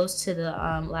as close to the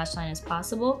lash line as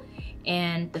possible.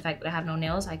 And the fact that I have no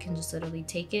nails, I can just literally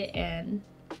take it and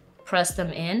press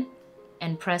them in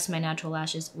and press my natural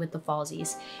lashes with the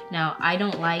falsies. Now, I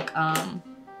don't like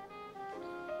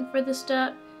for this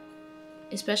step,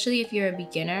 especially if you're a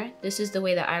beginner. This is the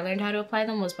way that I learned how to apply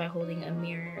them, was by holding a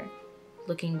mirror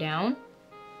looking down,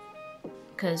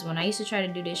 because when I used to try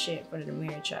to do this shit in front of the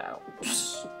mirror, child,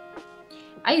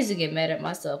 I used to get mad at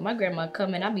myself. My grandma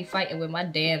come in, I'd be fighting with my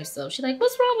damn self. She's like,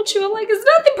 what's wrong with you? I'm like, it's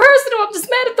nothing personal, I'm just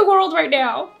mad at the world right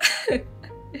now.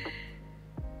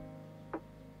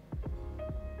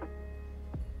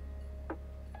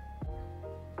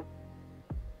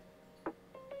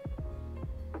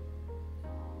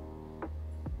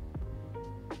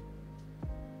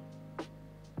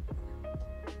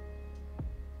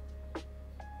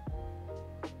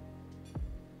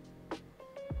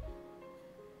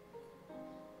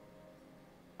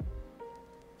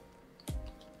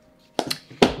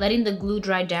 Letting the glue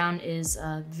dry down is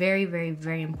very, very,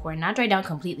 very important. Not dry down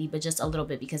completely, but just a little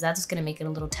bit, because that's what's gonna make it a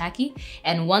little tacky.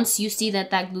 And once you see that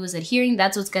that glue is adhering,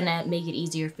 that's what's gonna make it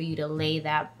easier for you to lay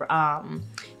that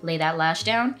lash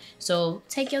down. So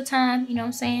take your time, you know what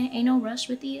I'm saying? Ain't no rush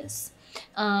with these.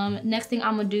 Next thing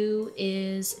I'm gonna do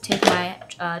is take my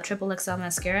Triple XL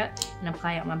mascara and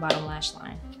apply it on my bottom lash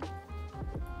line.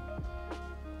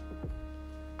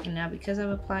 And now, because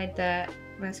I've applied that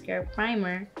mascara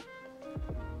primer,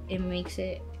 it makes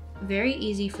it very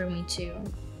easy for me to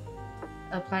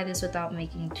apply this without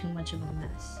making too much of a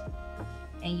mess.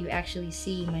 And you actually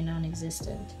see my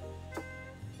non-existent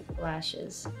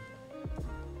lashes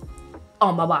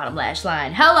on my bottom lash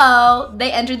line. Hello,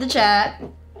 they entered the chat.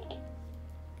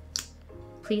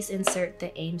 Please insert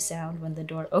the aim sound when the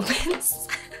door opens.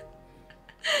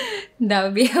 That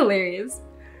would be hilarious.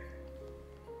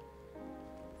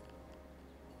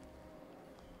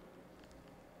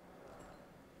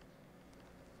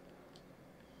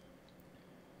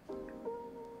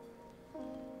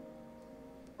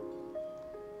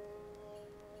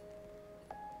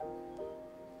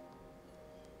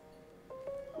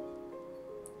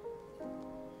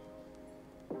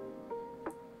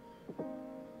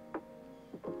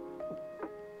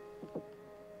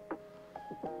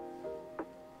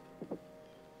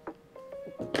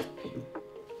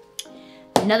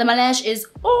 Now that my lash is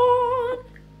on,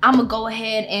 I'm gonna go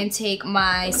ahead and take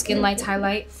my Skin Lights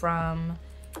highlight from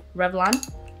Revlon,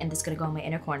 and it's gonna go in my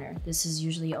inner corner. This is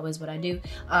usually always what I do.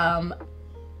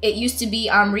 It used to be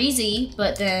Amrezy,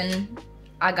 but then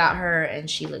I got her and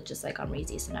she looked just like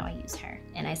Amrezy, so now I use her.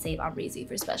 And I save Amrezy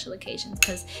for special occasions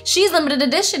because she's limited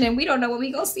edition and we don't know when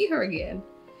we gonna see her again.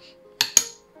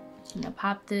 I'm gonna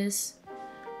pop this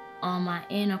on my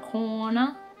inner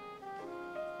corner.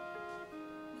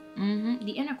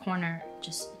 The inner corner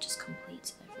just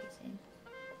completes everything.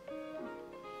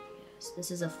 Yes,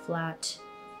 this is a flat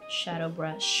shadow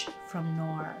brush from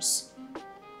NARS.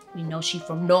 We know she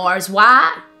from NARS.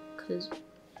 Why? Because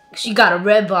she got a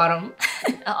red bottom.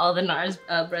 All the NARS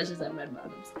brushes have red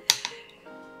bottoms.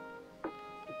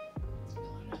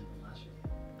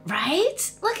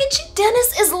 Right? Look at you.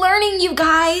 Dennis is learning, you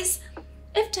guys.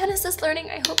 If Dennis is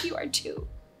learning, I hope you are too.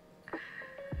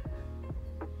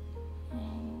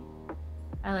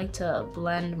 I like to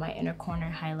blend my inner corner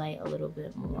highlight a little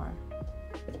bit more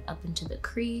up into the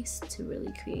crease to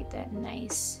really create that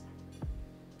nice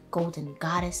golden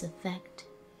goddess effect.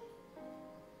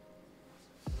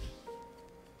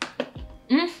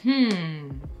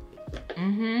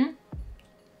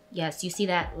 Yes, you see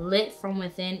that lit from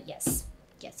within? Yes.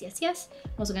 Yes.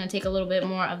 I'm also gonna take a little bit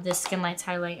more of this Skin Lights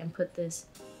highlight and put this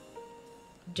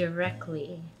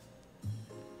directly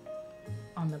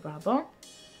on the brow bone.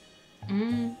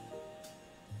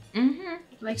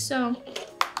 Like so.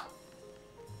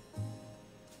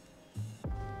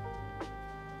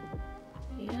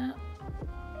 Yeah.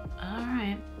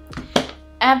 Alright.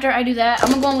 After I do that, I'm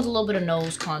gonna go in with a little bit of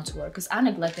nose contour because I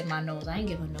neglected my nose. I ain't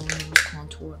giving no nose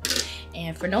contour.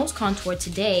 And for nose contour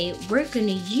today, we're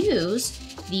gonna use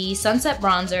the Sunset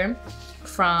Bronzer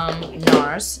from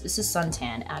NARS. This is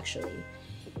Suntan, actually.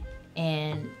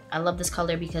 And I love this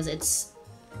color because it's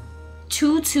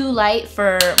too light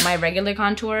for my regular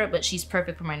contour, but she's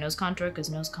perfect for my nose contour because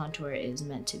nose contour is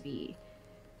meant to be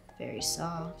very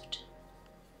soft.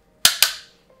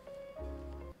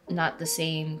 Not the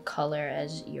same color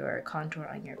as your contour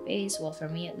on your face. Well, for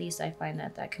me at least, I find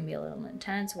that can be a little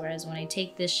intense, whereas when I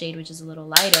take this shade, which is a little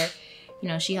lighter, you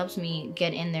know, she helps me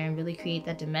get in there and really create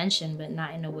that dimension, but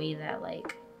not in a way that,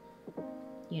 like,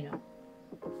 you know,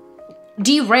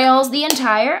 derails the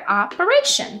entire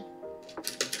operation.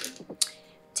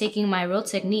 Taking my Real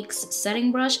Techniques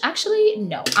setting brush. Actually,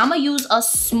 no, I'm gonna use a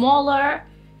smaller,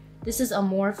 this is a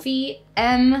Morphe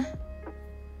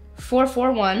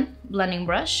M441 blending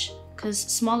brush, because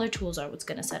smaller tools are what's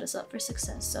gonna set us up for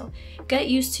success. So get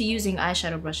used to using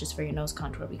eyeshadow brushes for your nose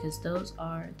contour because those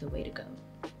are the way to go.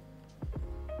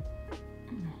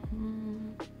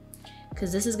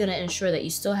 Because this is gonna ensure that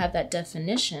you still have that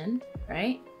definition,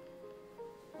 right?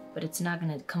 But it's not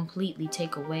gonna completely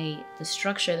take away the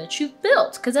structure that you've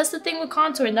built. Because that's the thing with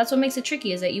contour, and that's what makes it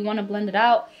tricky, is that you wanna blend it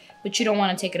out, but you don't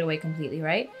wanna take it away completely,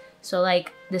 right? So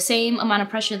like the same amount of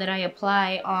pressure that I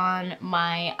apply on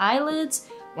my eyelids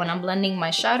when I'm blending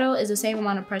my shadow is the same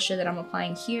amount of pressure that I'm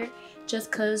applying here, just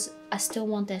because I still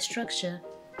want that structure.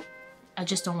 I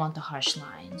just don't want the harsh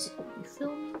lines. You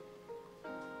feel me?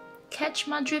 Catch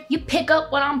my drift? You pick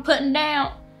up what I'm putting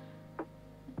down.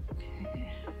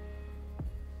 Okay.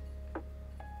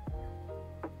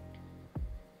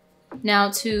 Now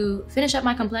to finish up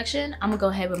my complexion, I'm gonna go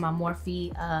ahead with my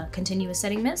Morphe Continuous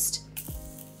Setting Mist.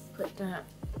 Put that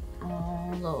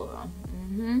all over.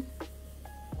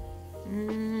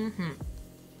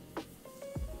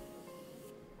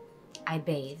 I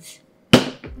bathe.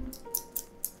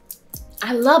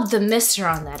 I love the mister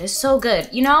on that. It's so good.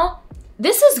 You know,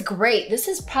 this is great. This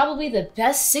is probably the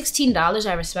best $16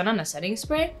 I ever spent on a setting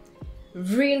spray.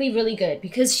 Really, really good,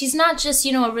 because she's not just,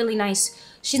 you know, a really nice,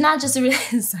 she's not just a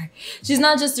really, sorry. She's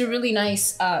not just a really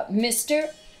nice mister.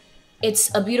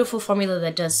 It's a beautiful formula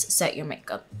that does set your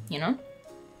makeup, you know?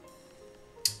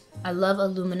 I love a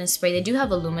luminous spray. They do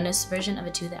have a luminous version of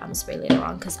it too that I'm gonna spray later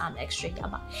on because I'm extra.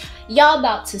 Y'all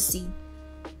about to see.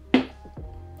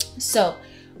 So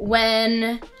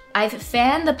when I've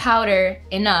fanned the powder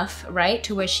enough, right,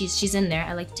 to where she's in there,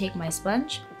 I like to take my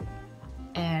sponge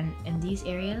and in these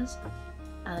areas,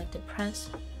 I like to press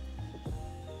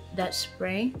that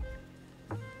spray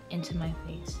into my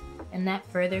face. And that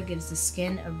further gives the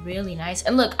skin a really nice,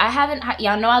 and look, I haven't,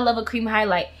 y'all know I love a cream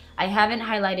highlight. I haven't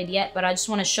highlighted yet, but I just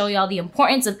want to show y'all the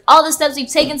importance of all the steps we've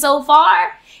taken so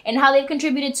far and how they've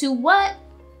contributed to what?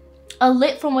 A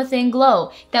lit from within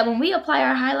glow. That when we apply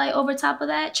our highlight over top of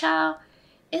that, child,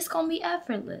 it's gonna be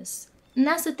effortless. And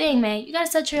that's the thing, man. You gotta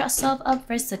set yourself up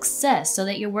for success so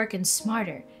that you're working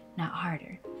smarter, not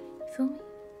harder. You feel me?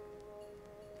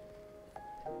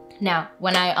 Now,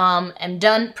 when I am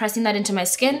done pressing that into my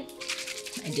skin,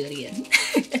 I do it again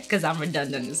because I'm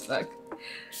redundant as fuck.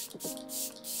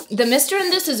 The mister in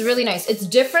this is really nice. It's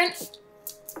different.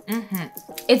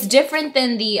 It's different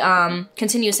than the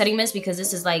continuous setting mist because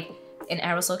this is like an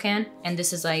aerosol can and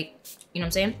this is like, you know what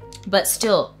I'm saying? But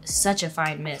still, such a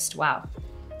fine mist. Wow.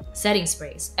 Setting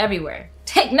sprays everywhere.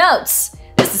 Take notes.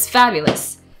 This is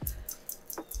fabulous.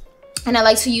 And I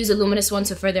like to use a luminous one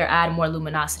to further add more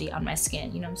luminosity on my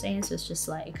skin. You know what I'm saying? So it's just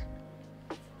like,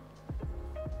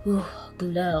 ooh,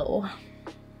 glow.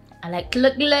 I like to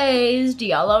look glazed.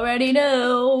 Y'all already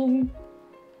know.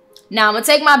 Now I'm gonna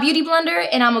take my beauty blender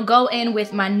and I'm gonna go in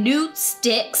with my nude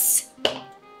sticks.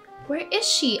 Where is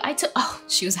she? Oh,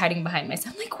 she was hiding behind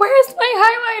myself. I'm like, where is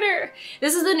my highlighter?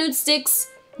 This is the Nude Sticks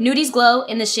Nudies Glow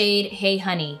in the shade Hey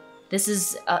Honey. This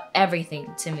is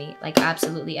everything to me, like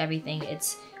absolutely everything.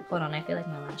 It's, hold on, I feel like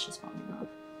my lash is falling off.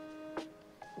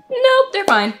 Nope, they're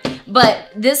fine. But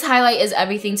this highlight is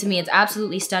everything to me. It's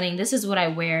absolutely stunning. This is what I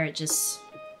wear just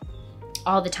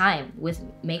all the time with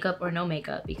makeup or no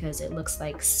makeup because it looks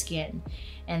like skin.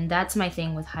 And that's my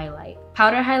thing with highlight.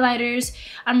 Powder highlighters,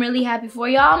 I'm really happy for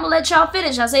y'all. I'm gonna let y'all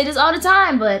finish. I say this all the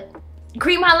time, but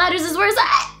cream highlighters is where it's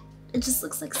at. It just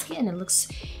looks like skin. It looks...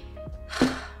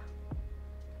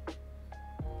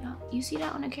 Yo, you see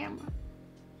that on the camera?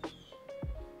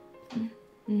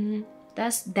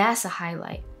 That's a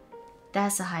highlight.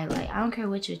 That's a highlight. I don't care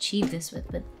what you achieve this with,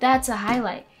 but that's a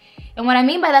highlight. And what I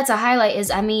mean by that's a highlight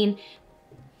is, I mean,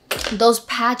 those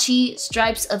patchy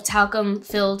stripes of talcum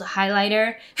filled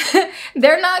highlighter,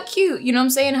 they're not cute. You know what I'm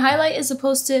saying? Highlight is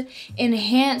supposed to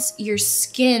enhance your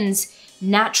skin's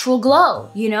natural glow.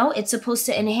 You know, it's supposed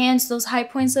to enhance those high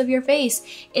points of your face.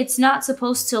 It's not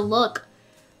supposed to look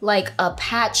like a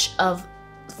patch of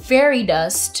fairy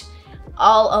dust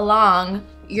all along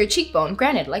your cheekbone.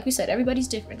 Granted, like we said, everybody's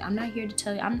different. I'm not here to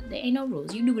tell you, there ain't no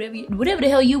rules. You do whatever the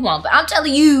hell you want, but I'm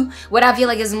telling you what I feel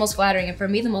like is the most flattering. And for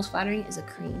me, the most flattering is a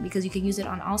cream because you can use it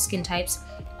on all skin types.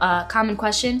 Common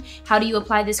question, how do you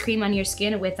apply this cream on your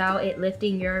skin without it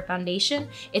lifting your foundation?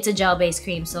 It's a gel-based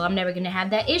cream, so I'm never gonna have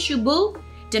that issue, boo.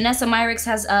 Danessa Myricks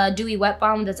has a dewy wet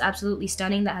balm that's absolutely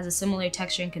stunning that has a similar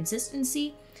texture and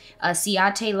consistency.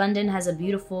 Ciate London has a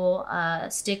beautiful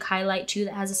stick highlight too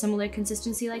that has a similar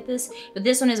consistency like this. But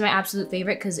this one is my absolute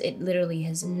favorite because it literally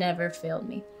has never failed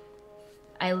me.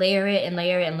 I layer it and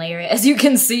layer it and layer it, as you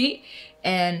can see.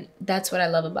 And that's what I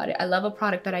love about it. I love a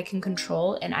product that I can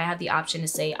control and I have the option to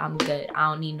say, I'm good,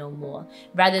 I don't need no more.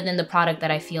 Rather than the product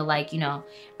that I feel like, you know,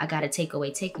 I gotta take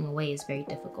away. Taking away is very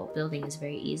difficult. Building is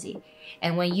very easy.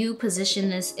 And when you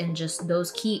position this in just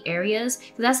those key areas,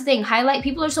 because that's the thing, highlight,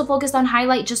 people are so focused on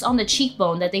highlight just on the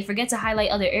cheekbone that they forget to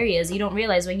highlight other areas. You don't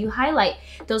realize when you highlight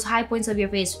those high points of your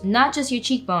face, not just your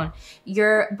cheekbone,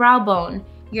 your brow bone,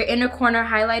 your inner corner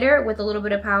highlighter with a little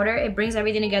bit of powder, it brings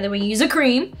everything together when you use a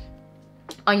cream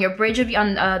on your bridge of,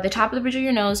 on the top of the bridge of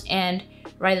your nose and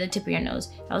right at the tip of your nose.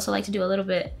 I also like to do a little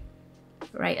bit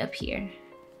right up here.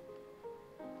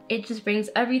 It just brings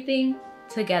everything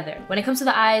together. When it comes to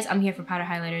the eyes, I'm here for powder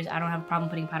highlighters. I don't have a problem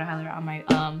putting powder highlighter on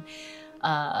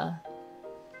my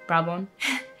brow bone.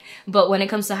 But when it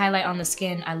comes to highlight on the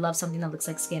skin, I love something that looks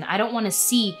like skin. I don't want to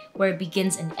see where it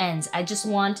begins and ends. I just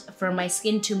want for my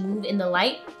skin to move in the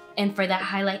light and for that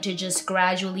highlight to just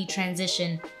gradually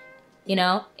transition, you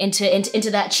know,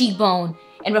 into that cheekbone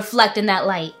and reflect in that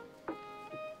light.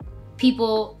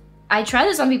 People, I try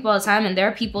this on people all the time, and there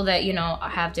are people that, you know,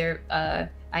 have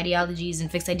their ideologies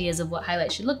and fixed ideas of what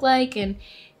highlight should look like, and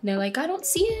they're like, I don't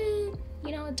see it,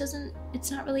 you know,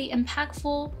 it's not really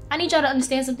impactful. I need y'all to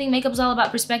understand something. Makeup is all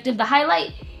about perspective. The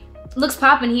highlight looks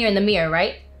popping here in the mirror,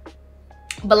 right?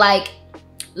 But like,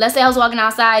 let's say I was walking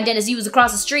outside, Dennis, you was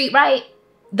across the street, right?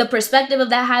 The perspective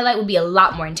of that highlight would be a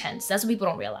lot more intense. That's what people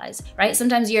don't realize, right?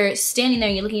 Sometimes you're standing there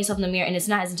and you're looking at yourself in the mirror and it's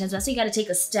not as intense. That's why you gotta take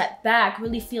a step back,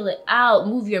 really feel it out,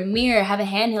 move your mirror, have a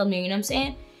handheld mirror, you know what I'm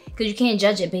saying? Because you can't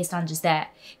judge it based on just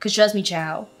that. Because trust me,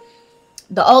 child,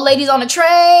 the old ladies on the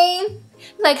train,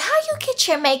 like, how you get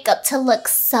your makeup to look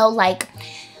so like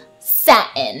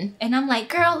satin? And I'm like,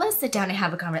 girl, let's sit down and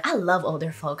have a conversation. I love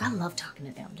older folk. I love talking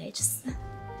to them. They just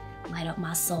light up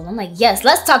my soul. I'm like, yes,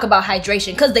 let's talk about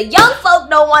hydration because the young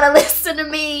folk don't want to listen to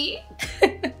me.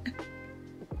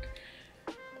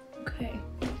 Okay.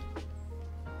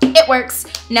 It works.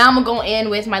 Now I'm going to go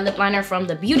in with my lip liner from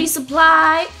the Beauty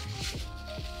Supply.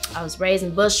 I was raised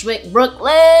in Bushwick,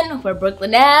 Brooklyn, where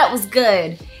Brooklyn at was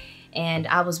good. And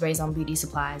I was raised on beauty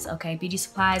supplies, okay? Beauty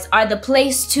supplies are the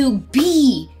place to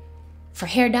be for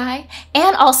hair dye,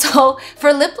 and also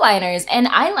for lip liners and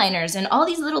eyeliners and all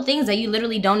these little things that you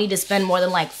literally don't need to spend more than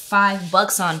like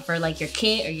 $5 on for like your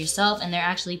kit or yourself, and they're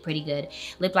actually pretty good.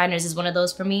 Lip liners is one of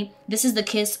those for me. This is the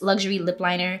Kiss Luxury Lip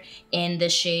Liner in the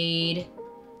shade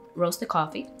Roasted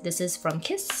Coffee. This is from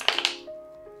Kiss.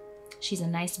 She's a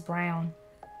nice brown.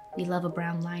 We love a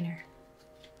brown liner.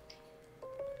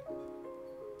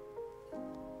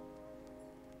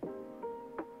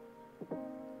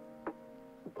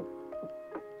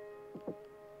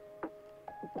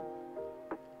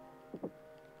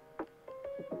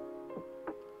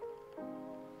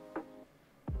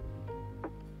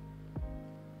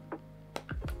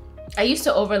 I used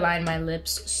to overline my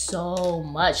lips so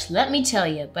much, let me tell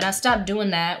you, but I stopped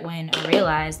doing that when I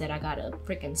realized that I got a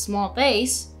freaking small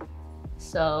face.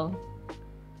 So,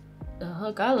 the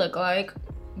heck I look like?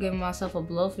 Giving myself a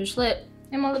blowfish lip,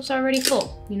 and my lips are already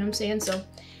full, you know what I'm saying? So,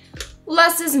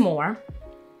 less is more.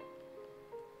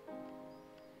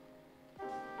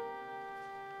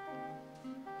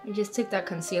 I just took that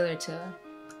concealer to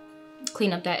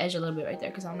clean up that edge a little bit right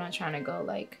there, because I'm not trying to go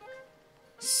like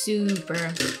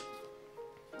super...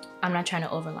 I'm not trying to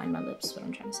overline my lips, is what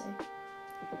I'm trying to say.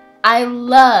 I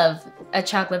love a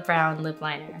chocolate brown lip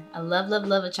liner. I love, love,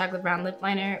 love a chocolate brown lip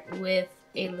liner with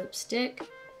a lipstick.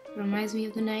 It reminds me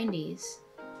of the 90s.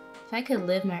 If I could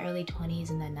live my early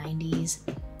 20s in the 90s.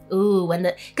 Ooh,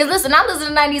 cause listen, I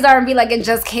listen to 90s R&B like it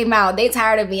just came out. They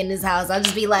tired of me in this house. I'll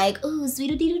just be like, ooh,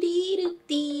 sweet dee doo dee doo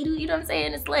dee doo. You know what I'm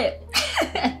saying? It's lit.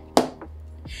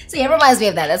 So yeah, it reminds me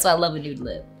of that. That's why I love a nude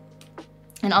lip.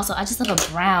 And also, I just love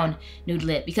a brown nude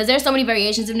lip because there's so many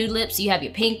variations of nude lips. You have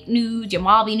your pink nudes, your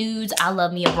mauve nudes. I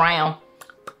love me a brown.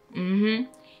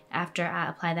 After I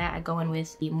apply that, I go in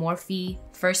with the Morphe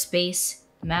First Base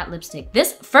matte lipstick.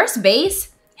 This First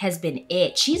Base has been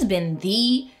it. She's been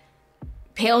the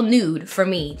pale nude for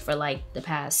me for like the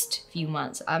past few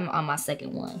months. I'm on my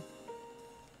second one.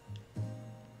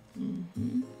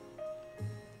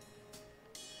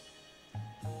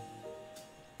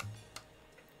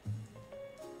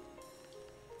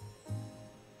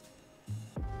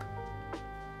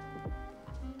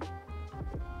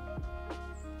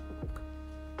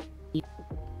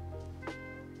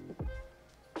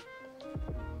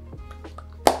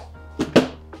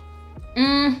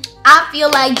 I feel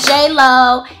like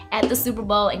J-Lo at the Super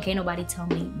Bowl and can't nobody tell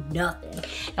me nothing.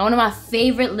 Now, one of my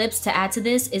favorite lips to add to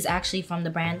this is actually from the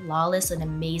brand Lawless, an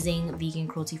amazing vegan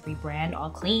cruelty-free brand, all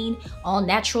clean, all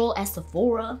natural at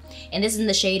Sephora. And this is in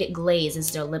the shade Glaze. This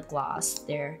is their lip gloss,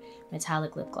 their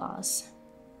metallic lip gloss.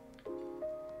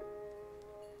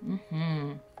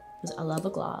 I love a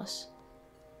gloss,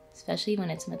 especially when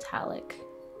it's metallic.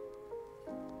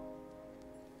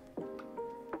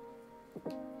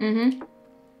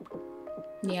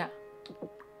 Yeah,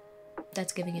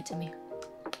 that's giving it to me.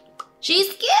 She's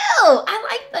cute. I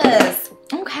like this.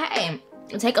 Okay,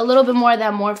 I'll take a little bit more of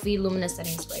that Morphe Luminous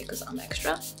Setting Spray because I'm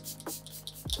extra.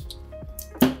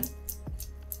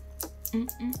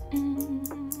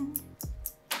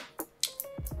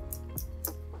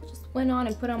 Just went on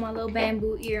and put on my little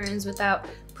bamboo earrings without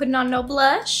putting on no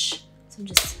blush. So I'm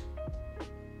just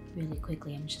really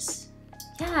quickly.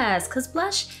 Yes, because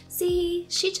blush, see,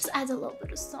 she just adds a little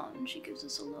bit of sun. She gives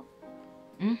us a little,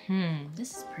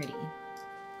 this is pretty.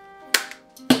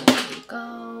 There we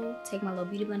go. Take my little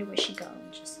beauty blender, where she go?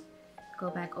 Just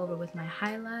go back over with my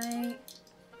highlight.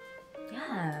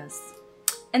 Yes.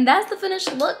 And that's the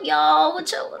finished look, y'all.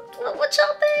 What y'all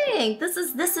think? This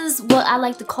is what I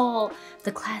like to call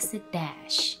the classic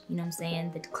dash. You know what I'm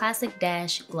saying? The classic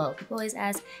dash glow. People always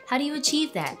ask, how do you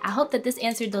achieve that? I hope that this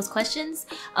answered those questions.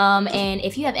 And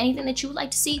if you have anything that you would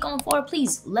like to see going forward,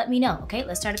 please let me know, okay?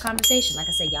 Let's start a conversation. Like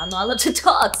I said, y'all know I love to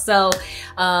talk. So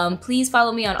please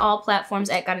follow me on all platforms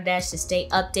at Gotta Dash to stay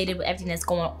updated with everything that's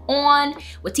going on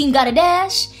with Team Gotta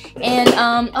Dash. And,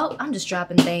 oh, I'm just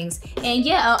dropping things. And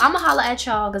yeah, I'ma holla at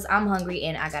y'all because I'm hungry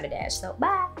and I gotta dash. So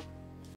bye.